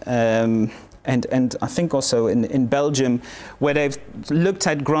Netherlands, and I think also in Belgium, where they've looked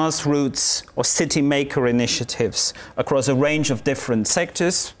at grassroots or city maker initiatives across a range of different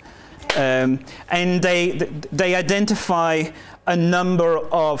sectors. And they identify a number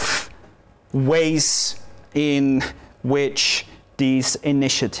of ways in which these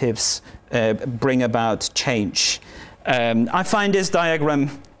initiatives bring about change. I find this diagram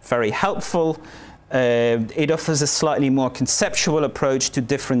very helpful. It offers a slightly more conceptual approach to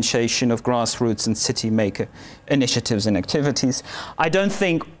differentiation of grassroots and city maker initiatives and activities. I don't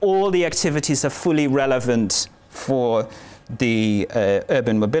think all the activities are fully relevant for the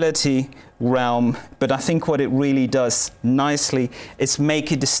urban mobility realm, but I think what it really does nicely is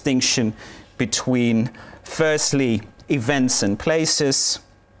make a distinction between, firstly, events and places,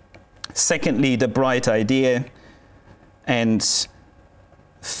 secondly, the bright idea, and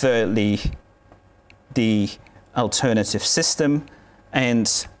thirdly, the alternative system,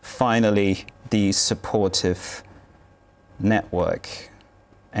 and finally, the supportive network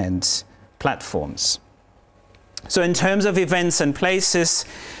and platforms. So in terms of events and places,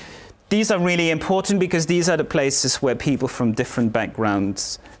 these are really important because these are the places where people from different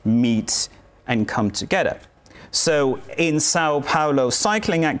backgrounds meet and come together. So in Sao Paulo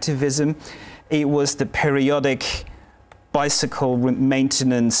cycling activism, it was the periodic bicycle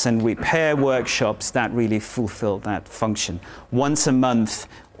maintenance and repair workshops that really fulfilled that function. Once a month,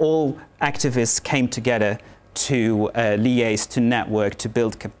 all activists came together to liaise, to network, to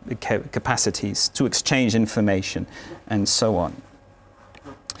build capacities, to exchange information, and so on.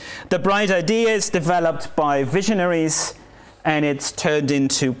 The bright idea is developed by visionaries, and it's turned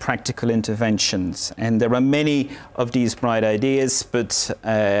into practical interventions. And there are many of these bright ideas, but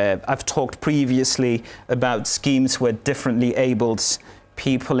I've talked previously about schemes where differently abled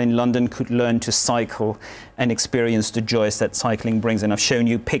people in London could learn to cycle and experience the joys that cycling brings. And I've shown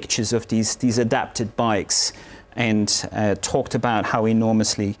you pictures of these adapted bikes and talked about how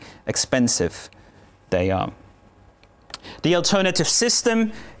enormously expensive they are. The alternative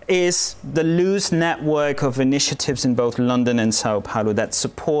system is the loose network of initiatives in both London and Sao Paulo that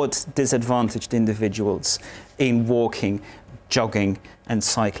support disadvantaged individuals in walking, jogging and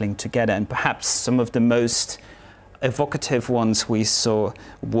cycling together. And perhaps some of the most evocative ones we saw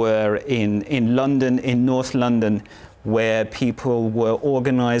were in London, in North London, where people were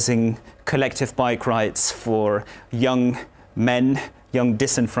organizing collective bike rides for young men, young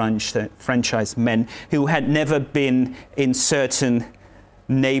disenfranchised men who had never been in certain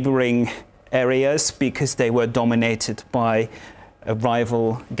neighboring areas because they were dominated by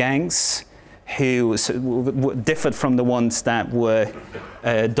rival gangs who differed from the ones that were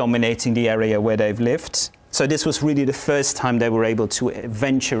dominating the area where they've lived. So this was really the first time they were able to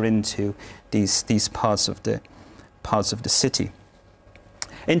venture into these parts of the city.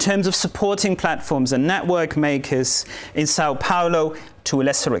 In terms of supporting platforms and network makers, in Sao Paulo, to a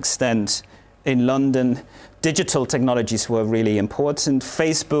lesser extent in London, digital technologies were really important.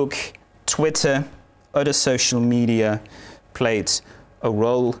 Facebook, Twitter, other social media played a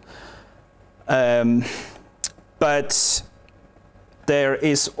role. But there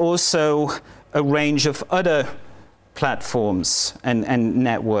is also a range of other platforms and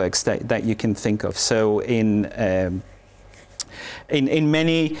networks that you can think of. So in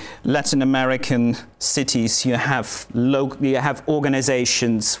many Latin American cities, you have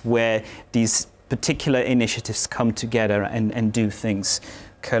organizations where these particular initiatives come together and do things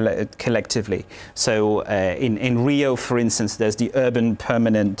collectively. So in Rio, for instance, there's the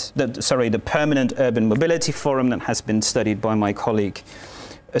Permanent Urban Mobility Forum that has been studied by my colleague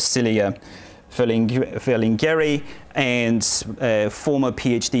Cilia Verlinghieri, and former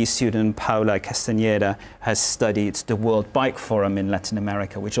PhD student Paula Castañeda has studied the World Bike Forum in Latin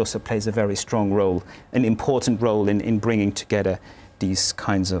America, which also plays a very strong role, an important role in bringing together these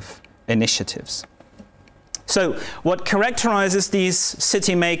kinds of initiatives. So what characterizes these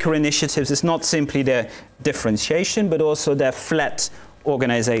city maker initiatives is not simply their differentiation, but also their flat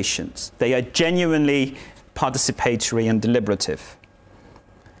organizations. They are genuinely participatory and deliberative,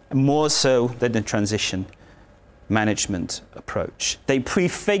 more so than the transition management approach. They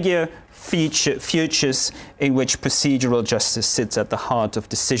prefigure futures in which procedural justice sits at the heart of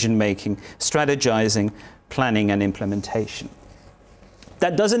decision-making, strategizing, planning, and implementation.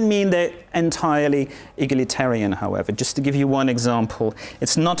 That doesn't mean they're entirely egalitarian, however. Just to give you one example,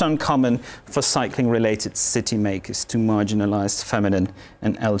 it's not uncommon for cycling-related city makers to marginalize feminine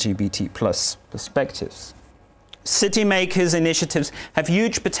and LGBT+ perspectives. City makers' initiatives have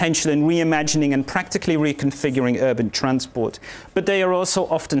huge potential in reimagining and practically reconfiguring urban transport, but they are also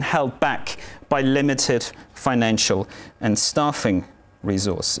often held back by limited financial and staffing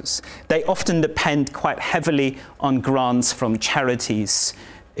resources. They often depend quite heavily on grants from charities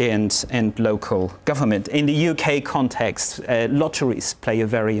and local government. In the UK context, lotteries play a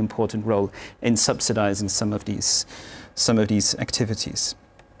very important role in subsidizing some of these activities.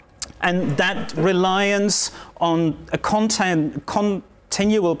 And that reliance on a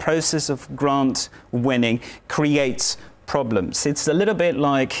continual process of grant winning creates problems. It's a little bit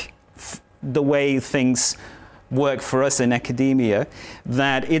like the way things work for us in academia,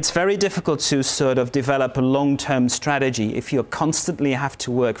 that it's very difficult to sort of develop a long-term strategy if you constantly have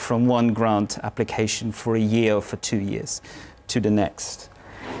to work from one grant application for a year or for 2 years to the next.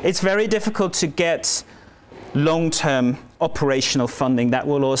 It's very difficult to get long-term operational funding that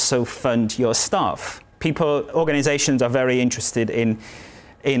will also fund your staff. Organizations are very interested in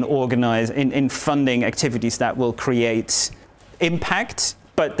funding activities that will create impact,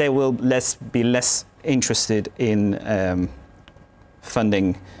 but they will be less interested in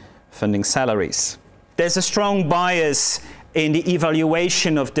funding salaries. There's a strong bias in the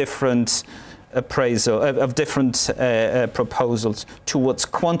evaluation of different proposals towards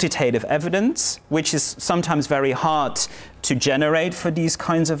quantitative evidence, which is sometimes very hard to generate for these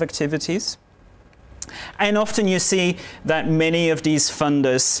kinds of activities. And often you see that many of these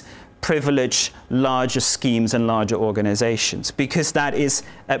funders privilege larger schemes and larger organizations because that is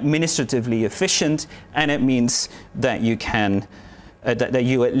administratively efficient, and it means that you can that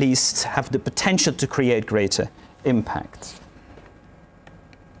you at least have the potential to create greater impact.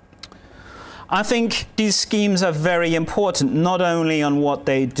 I think these schemes are very important, not only on what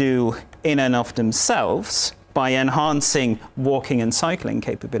they do in and of themselves by enhancing walking and cycling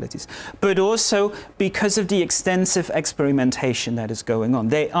capabilities, but also because of the extensive experimentation that is going on.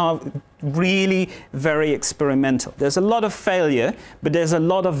 They are really very experimental. There's a lot of failure, but there's a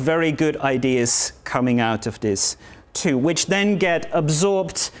lot of very good ideas coming out of this too, which then get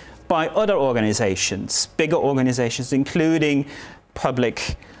absorbed by other organizations, bigger organizations, including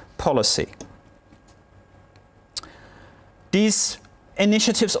public policy. These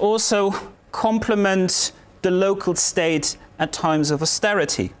initiatives also complement the local state at times of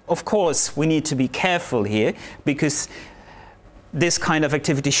austerity. Of course, we need to be careful here because this kind of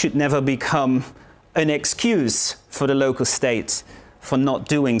activity should never become an excuse for the local state for not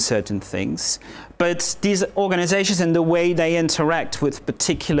doing certain things. But these organizations and the way they interact with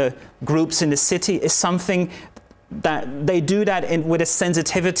particular groups in the city is something that they do that with a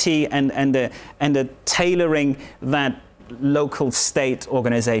sensitivity and a tailoring that local state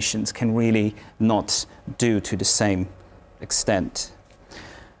organizations can really not do to the same extent.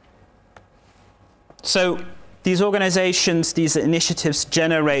 So these organizations, these initiatives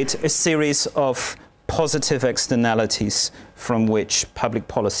generate a series of positive externalities from which public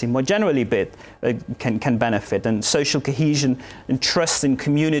policy more generally can benefit, and social cohesion and trust in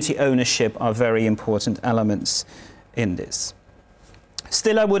community ownership are very important elements in this.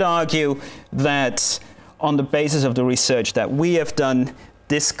 Still, I would argue that on the basis of the research that we have done,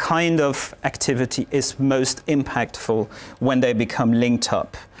 this kind of activity is most impactful when they become linked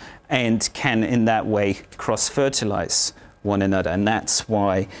up and can in that way cross-fertilize one another. And that's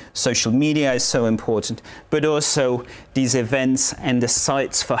why social media is so important, but also these events and the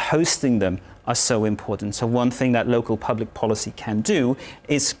sites for hosting them are so important. So one thing that local public policy can do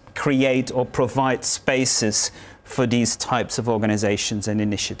is create or provide spaces for these types of organizations and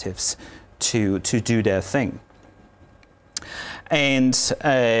initiatives to do their thing. And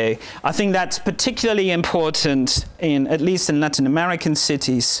I think that's particularly important at least in Latin American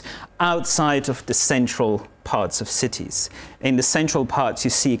cities outside of the central parts of cities. In the central parts, you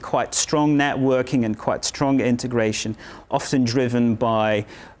see quite strong networking and quite strong integration, often driven by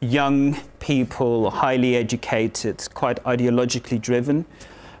young people, highly educated, quite ideologically driven,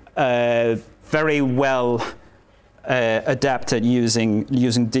 very well adapted using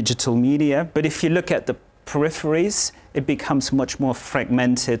digital media. But if you look at the peripheries, it becomes much more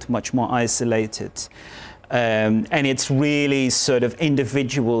fragmented, much more isolated. And it's really sort of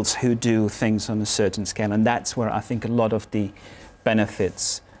individuals who do things on a certain scale. And that's where I think a lot of the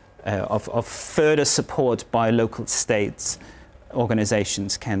benefits of further support by local states,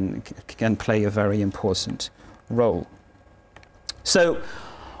 organizations can play a very important role. So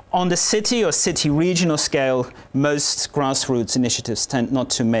on the city or city regional scale, most grassroots initiatives tend not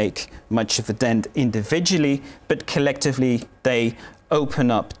to make much of a dent individually, but collectively they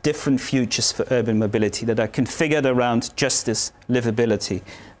open up different futures for urban mobility that are configured around justice, livability,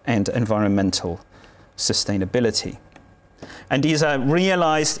 and environmental sustainability. And these are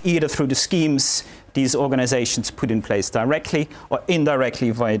realized either through the schemes these organizations put in place directly or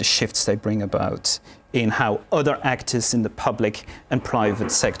indirectly via the shifts they bring about in how other actors in the public and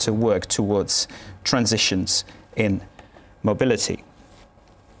private sector work towards transitions in mobility.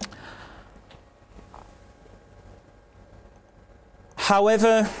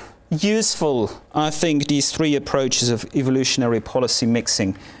 However useful, I think, these three approaches of evolutionary policy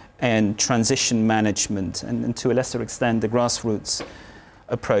mixing and transition management, and to a lesser extent the grassroots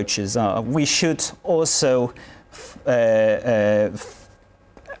approaches are, we should also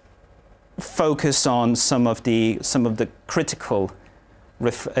focus on some of the critical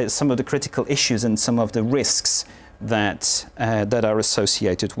issues and some of the risks that are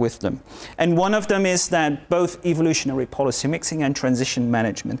associated with them. And one of them is that both evolutionary policy mixing and transition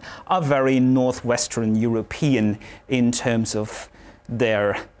management are very Northwestern European in terms of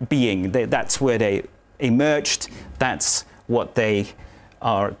their being. That's where they emerged, that's what they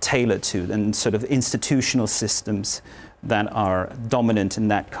are tailored to, and sort of institutional systems that are dominant in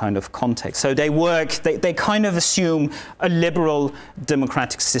that kind of context. So they kind of assume a liberal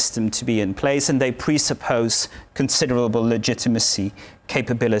democratic system to be in place, and they presuppose considerable legitimacy,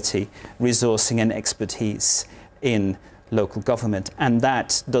 capability, resourcing, and expertise in local government. And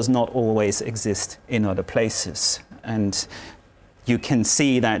that does not always exist in other places. And you can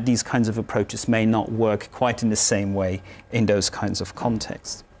see that these kinds of approaches may not work quite in the same way in those kinds of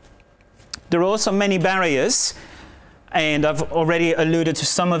contexts. There are also many barriers, and I've already alluded to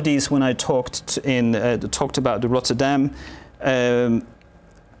some of these when I talked about the Rotterdam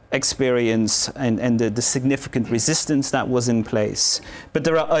experience and the significant resistance that was in place. But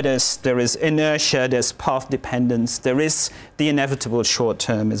there are others. There is inertia, there's path dependence, there is the inevitable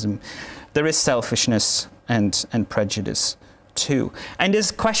short-termism, there is selfishness and prejudice too. And this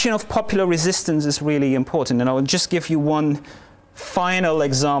question of popular resistance is really important. And I will just give you one final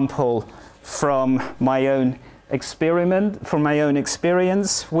example from my own experience.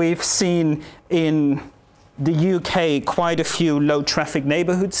 We've seen in the UK quite a few low traffic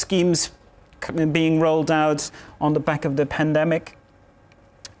neighborhood schemes being rolled out on the back of the pandemic.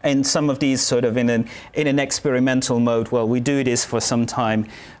 And some of these sort of in an experimental mode. Well, we do this for some time,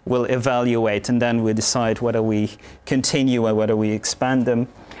 we'll evaluate, and then we decide whether we continue or whether we expand them.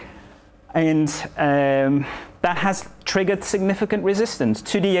 And that has triggered significant resistance,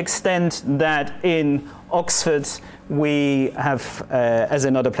 to the extent that in Oxford we have, as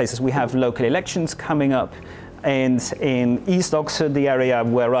in other places, we have local elections coming up. And in East Oxford, the area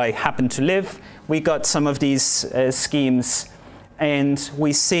where I happen to live, we got some of these schemes. And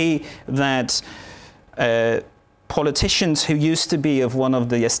we see that politicians who used to be of one of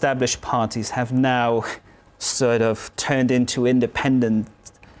the established parties have now sort of turned into independent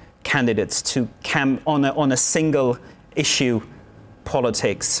candidates to on a single issue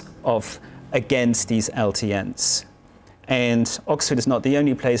politics of against these LTNs. And Oxford is not the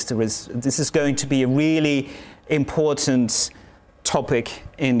only place this is going to be a really important topic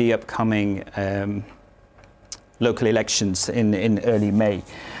in the upcoming local elections in early May.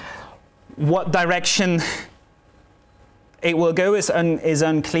 What direction it will go is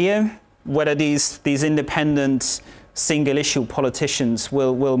unclear. Whether these independent single-issue politicians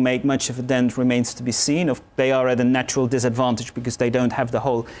will make much of a dent remains to be seen. If they are at a natural disadvantage because they don't have the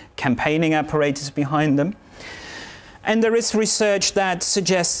whole campaigning apparatus behind them. And there is research that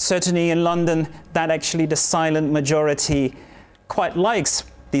suggests, certainly in London, that actually the silent majority quite likes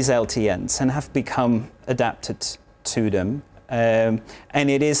these LTNs and have become adapted to them. And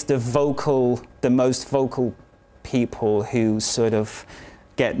it is the most vocal people who sort of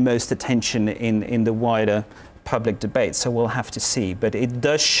get most attention in the wider public debate. So we'll have to see. But it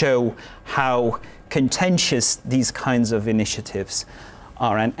does show how contentious these kinds of initiatives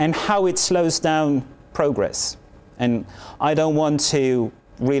are and how it slows down progress. And I don't want to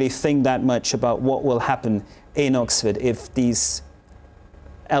really think that much about what will happen in Oxford if these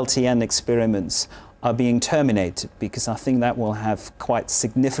LTN experiments are being terminated, because I think that will have quite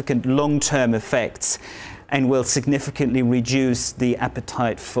significant long-term effects and will significantly reduce the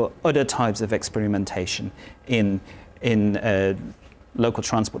appetite for other types of experimentation in local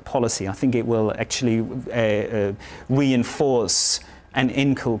transport policy. I think it will actually reinforce and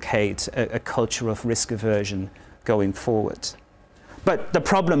inculcate a culture of risk aversion going forward. But the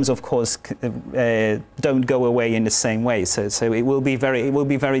problems, of course, don't go away in the same way. So it will be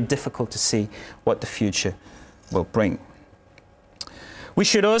very difficult to see what the future will bring. We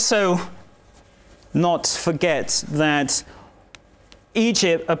should also not forget that each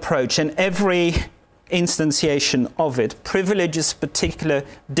approach and every instantiation of it privileges particular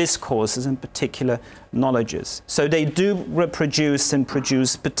discourses and particular knowledges. So they do reproduce and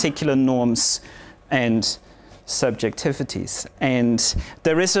produce particular norms and subjectivities. And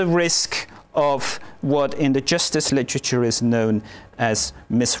there is a risk of what in the justice literature is known as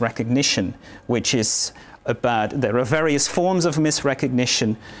misrecognition, which is there are various forms of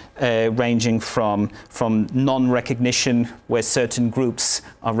misrecognition ranging from non-recognition, where certain groups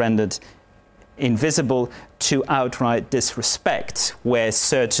are rendered invisible, to outright disrespect, where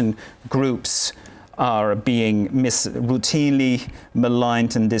certain groups are being routinely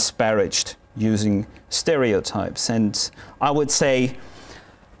maligned and disparaged using stereotypes. And I would say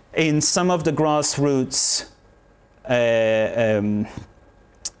in some of the grassroots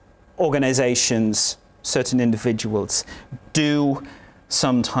organizations, certain individuals do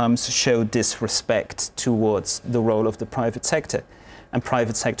sometimes show disrespect towards the role of the private sector and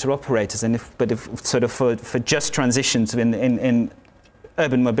private sector operators. But for just transitions in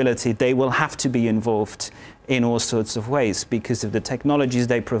urban mobility, they will have to be involved in all sorts of ways because of the technologies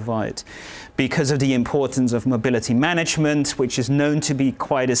they provide, because of the importance of mobility management, which is known to be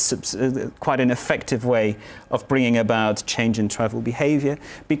quite an effective way of bringing about change in travel behavior,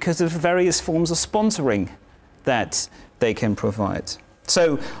 because of various forms of sponsoring that they can provide.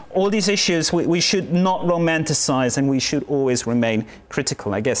 So all these issues we should not romanticize, and we should always remain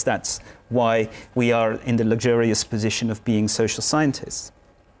critical. I guess that's why we are in the luxurious position of being social scientists.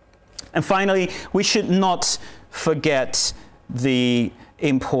 And finally, we should not forget the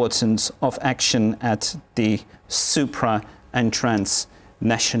importance of action at the supra and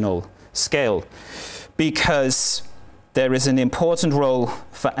transnational scale, because there is an important role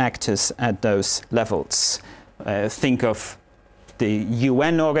for actors at those levels. Think of the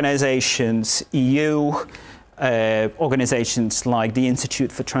UN organizations, EU, organizations like the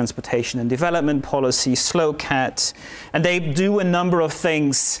Institute for Transportation and Development Policy, SLOCAT, and they do a number of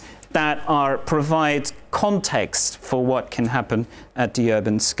things that provide context for what can happen at the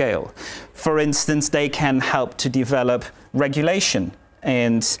urban scale. For instance, they can help to develop regulation,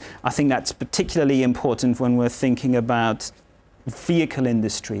 and I think that's particularly important when we're thinking about vehicle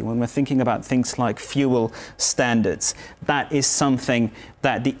industry, when we're thinking about things like fuel standards. That is something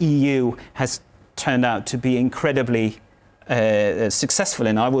that the EU has turned out to be incredibly successful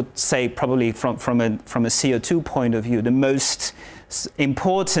in. I would say probably from a CO2 point of view, the most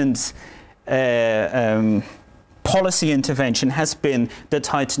important policy intervention has been the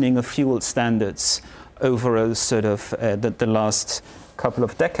tightening of fuel standards over a sort of the last couple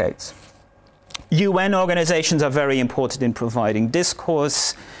of decades. UN organizations are very important in providing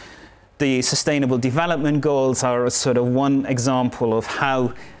discourse. The Sustainable Development Goals are a sort of one example of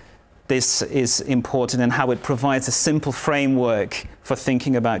how this is important and how it provides a simple framework for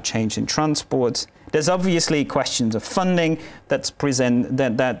thinking about change in transport. There's obviously questions of funding that's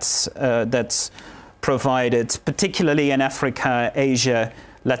provided, particularly in Africa, Asia,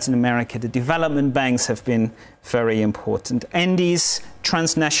 Latin America. The development banks have been very important. And these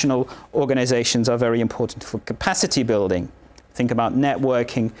transnational organizations are very important for capacity building. Think about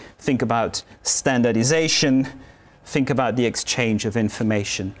networking, think about standardization, think about the exchange of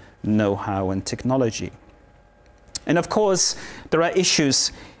information, know-how, and technology. And of course, there are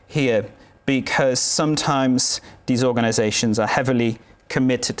issues here because sometimes these organizations are heavily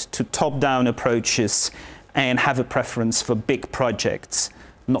committed to top-down approaches and have a preference for big projects,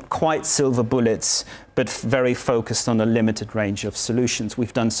 not quite silver bullets, but very focused on a limited range of solutions.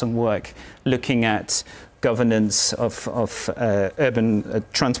 We've done some work looking at governance of urban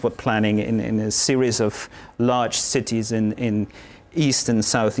transport planning in a series of large cities in East and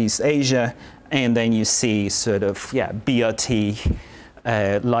Southeast Asia, and then you see sort of, BRT,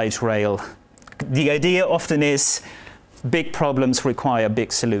 light rail. The idea often is big problems require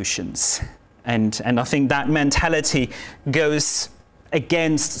big solutions. And I think that mentality goes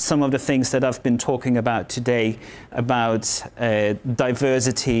against some of the things that I've been talking about today, about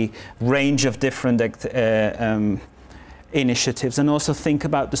diversity, range of different initiatives, and also think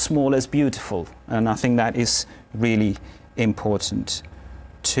about the small as beautiful. And I think that is really important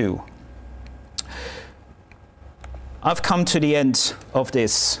too. I've come to the end of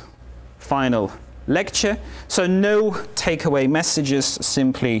this final lecture. So no takeaway messages,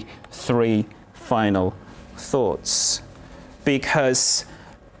 simply 3 final thoughts. Because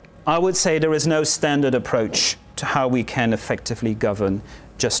I would say there is no standard approach to how we can effectively govern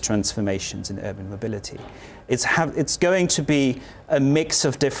just transformations in urban mobility. It's going to be a mix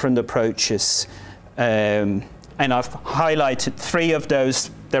of different approaches, and I've highlighted 3 of those.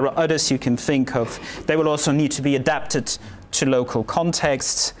 There are others you can think of. They will also need to be adapted to local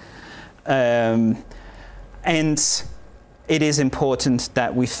contexts, and it is important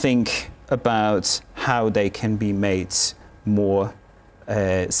that we think about how they can be made more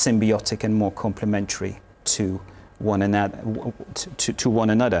symbiotic and more complementary to one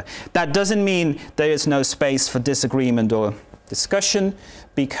another. That doesn't mean there is no space for disagreement or discussion.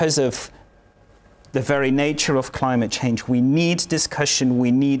 Because of the very nature of climate change, we need discussion,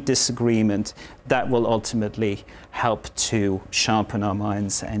 we need disagreement. That will ultimately help to sharpen our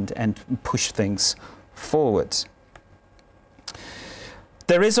minds and push things forward.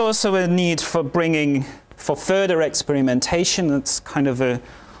 There is also a need for further experimentation. That's kind of a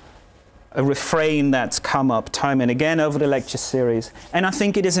refrain that's come up time and again over the lecture series. And I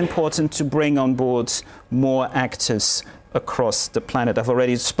think it is important to bring on board more actors across the planet. I've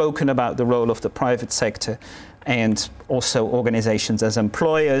already spoken about the role of the private sector and also organizations as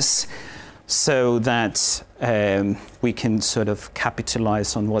employers, so that we can sort of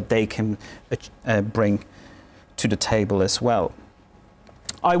capitalize on what they can bring to the table as well.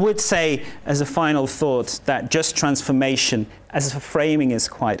 I would say, as a final thought, that just transformation as a framing is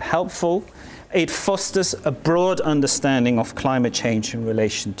quite helpful. It fosters a broad understanding of climate change in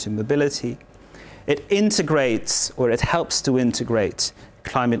relation to mobility. It integrates, or it helps to integrate,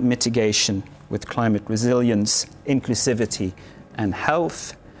 climate mitigation with climate resilience, inclusivity, and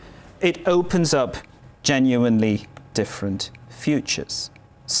health. It opens up genuinely different futures.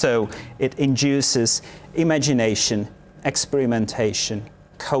 So it induces imagination, experimentation,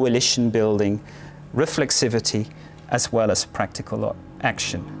 coalition building, reflexivity, as well as practical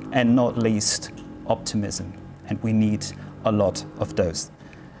action, and not least optimism. And we need a lot of those,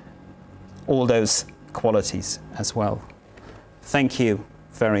 all those qualities as well. Thank you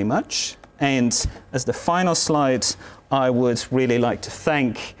very much. And as the final slide, I would really like to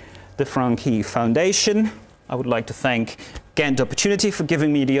thank the Francqui Foundation. I would like to thank Ghent Opportunity for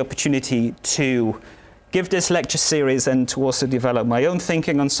giving me the opportunity to give this lecture series and to also develop my own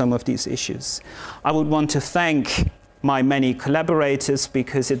thinking on some of these issues. I would want to thank my many collaborators,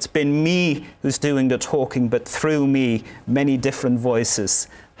 because it's been me who's doing the talking, but through me, many different voices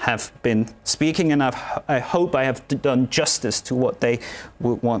have been speaking, and I hope I have done justice to what they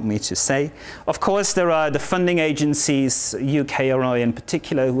would want me to say. Of course, there are the funding agencies, UKRI in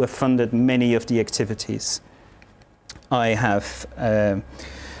particular, who have funded many of the activities I have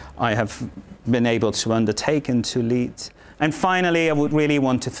I have been able to undertake and to lead. And finally, I would really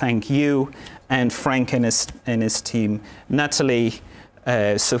want to thank you and Frank and his team, Natalie,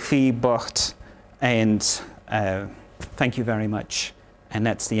 Sophie, Bart, and thank you very much. And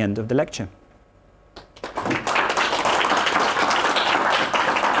that's the end of the lecture.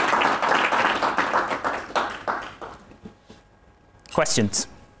 Questions?